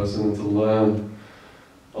as a person and to learn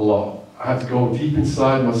a lot. I had to go deep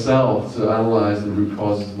inside myself to analyse the root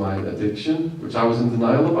causes of my addiction, which I was in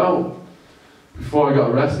denial about. Before I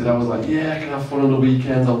got arrested, I was like, yeah, I can have fun on the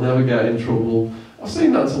weekends, I'll never get in trouble. I was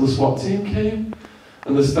saying that until the SWAT team came.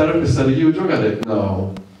 And the therapist said, are you a drug addict?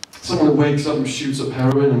 No. Someone that wakes up and shoots up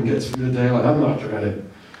heroin and gets through the day, like, I'm not a drug addict.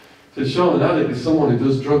 So Shaun, an addict is someone who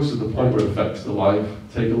does drugs to the point where it affects their life.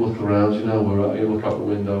 Take a look around, you know, where you look out the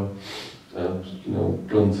window, you know,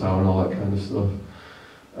 gun tower and all that kind of stuff.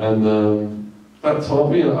 And that taught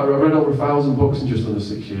me, I read over 1,000 books in just under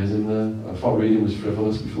 6 years in there. I thought reading was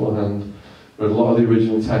frivolous beforehand. Read a lot of the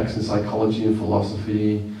original texts in psychology and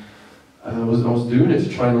philosophy. And I was doing it to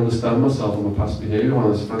try and understand myself and my past behaviour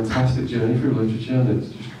on this fantastic journey through literature, and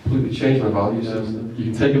it's just completely changed my value system.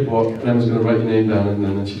 You can take a book, and Emma's going to write your name down, and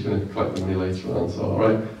then she's going to collect the money later on. So, all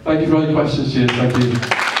right. Thank you for all your questions, cheers. Thank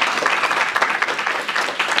you.